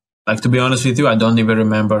there. Like, to be honest with you, I don't even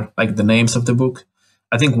remember like the names of the book.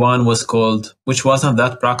 I think one was called, which wasn't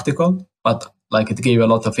that practical, but like it gave a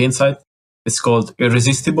lot of insight. It's called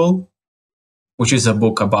Irresistible, which is a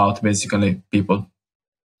book about basically people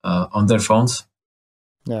on their phones.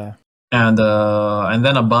 Yeah. And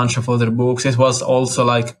then a bunch of other books. It was also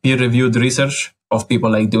like peer-reviewed research of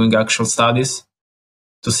people like doing actual studies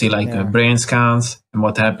to see like brain scans and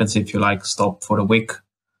what happens if you like stop for a week.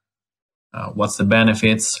 What's the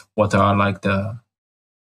benefits? What are like the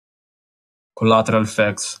collateral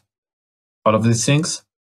effects? All of these things.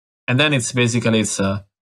 And then it's basically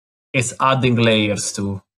it's adding layers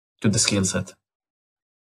to the skill set.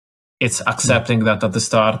 It's accepting that at the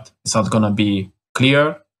start it's not gonna be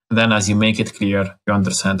clear. And then as you make it clear, you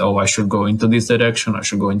understand, oh, I should go into this direction, I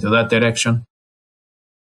should go into that direction.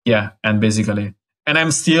 Yeah, and basically, and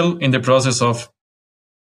I'm still in the process of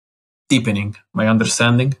deepening my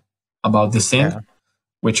understanding about this thing,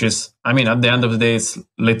 which is, I mean, at the end of the day, it's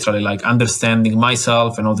literally like understanding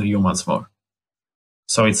myself and other humans more.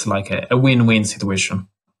 So it's like a win-win situation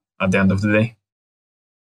at the end of the day.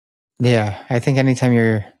 Yeah, I think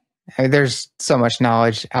anytime there's so much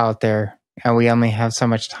knowledge out there, and we only have so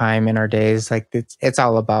much time in our days. Like it's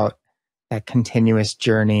all about that continuous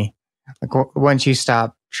journey. Like once you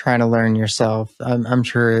stop trying to learn yourself, I'm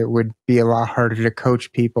sure it would be a lot harder to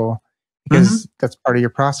coach people, because that's part of your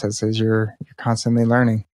process, is you're constantly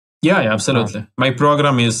learning. Yeah, absolutely. My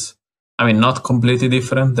program is, I mean, not completely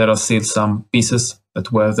different. There are still some pieces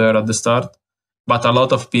that were there at the start, but a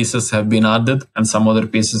lot of pieces have been added and some other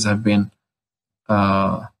pieces have been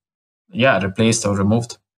replaced or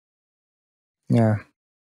removed. Yeah.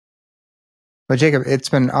 Well, Jacob, it's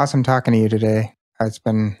been awesome talking to you today. It's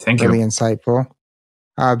been really insightful.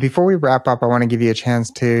 Before we wrap up, I want to give you a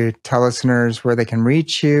chance to tell listeners where they can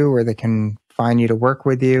reach you, where they can find you to work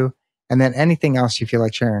with you, and then anything else you feel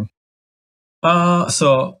like sharing.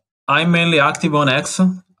 So I'm mainly active on X.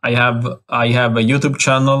 I have a YouTube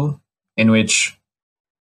channel in which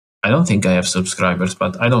I don't think I have subscribers,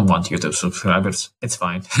 but I don't want YouTube subscribers. It's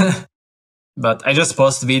fine. But I just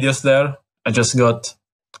post videos there. I just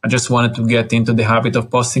wanted to get into the habit of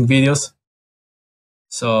posting videos.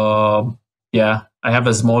 So yeah, I have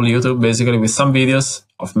a small YouTube basically with some videos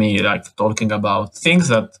of me like talking about things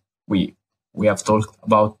that we have talked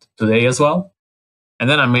about today as well. And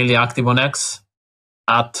then I'm mainly active on X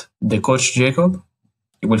at the Coach Jacob.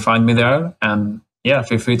 You will find me there. And yeah,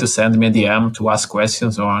 feel free to send me a DM to ask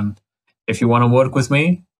questions, or if you want to work with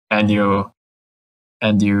me and you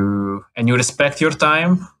respect your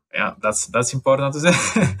time. Yeah, that's important to say.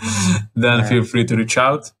 Then feel free to reach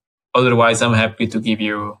out. Otherwise, I'm happy to give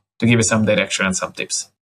you some direction and some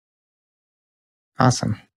tips.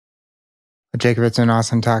 Awesome. Well, Jacob, it's been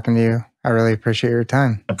awesome talking to you. I really appreciate your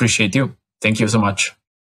time. Appreciate you. Thank you so much.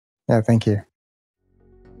 Yeah, thank you.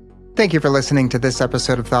 Thank you for listening to this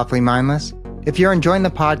episode of Thoughtfully Mindless. If you're enjoying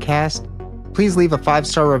the podcast, please leave a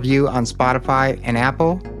 5-star review on Spotify and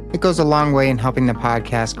Apple. It goes a long way in helping the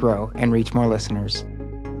podcast grow and reach more listeners.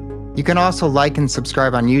 You can also like and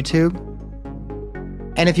subscribe on YouTube.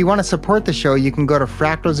 And if you want to support the show, you can go to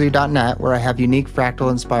fractalzoo.net, where I have unique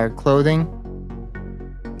fractal-inspired clothing.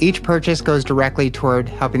 Each purchase goes directly toward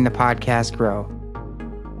helping the podcast grow.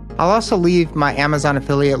 I'll also leave my Amazon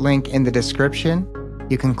affiliate link in the description.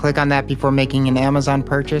 You can click on that before making an Amazon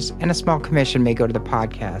purchase, and a small commission may go to the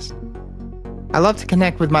podcast. I love to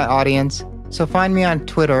connect with my audience, so find me on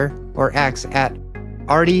Twitter or X at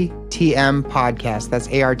ArtieTM Podcast. That's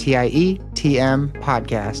ARTIETM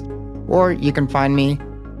Podcast. Or you can find me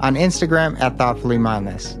on Instagram at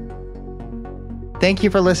ThoughtfullyMindless. Thank you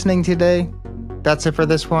for listening today. That's it for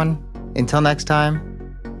this one. Until next time,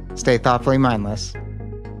 stay thoughtfully mindless.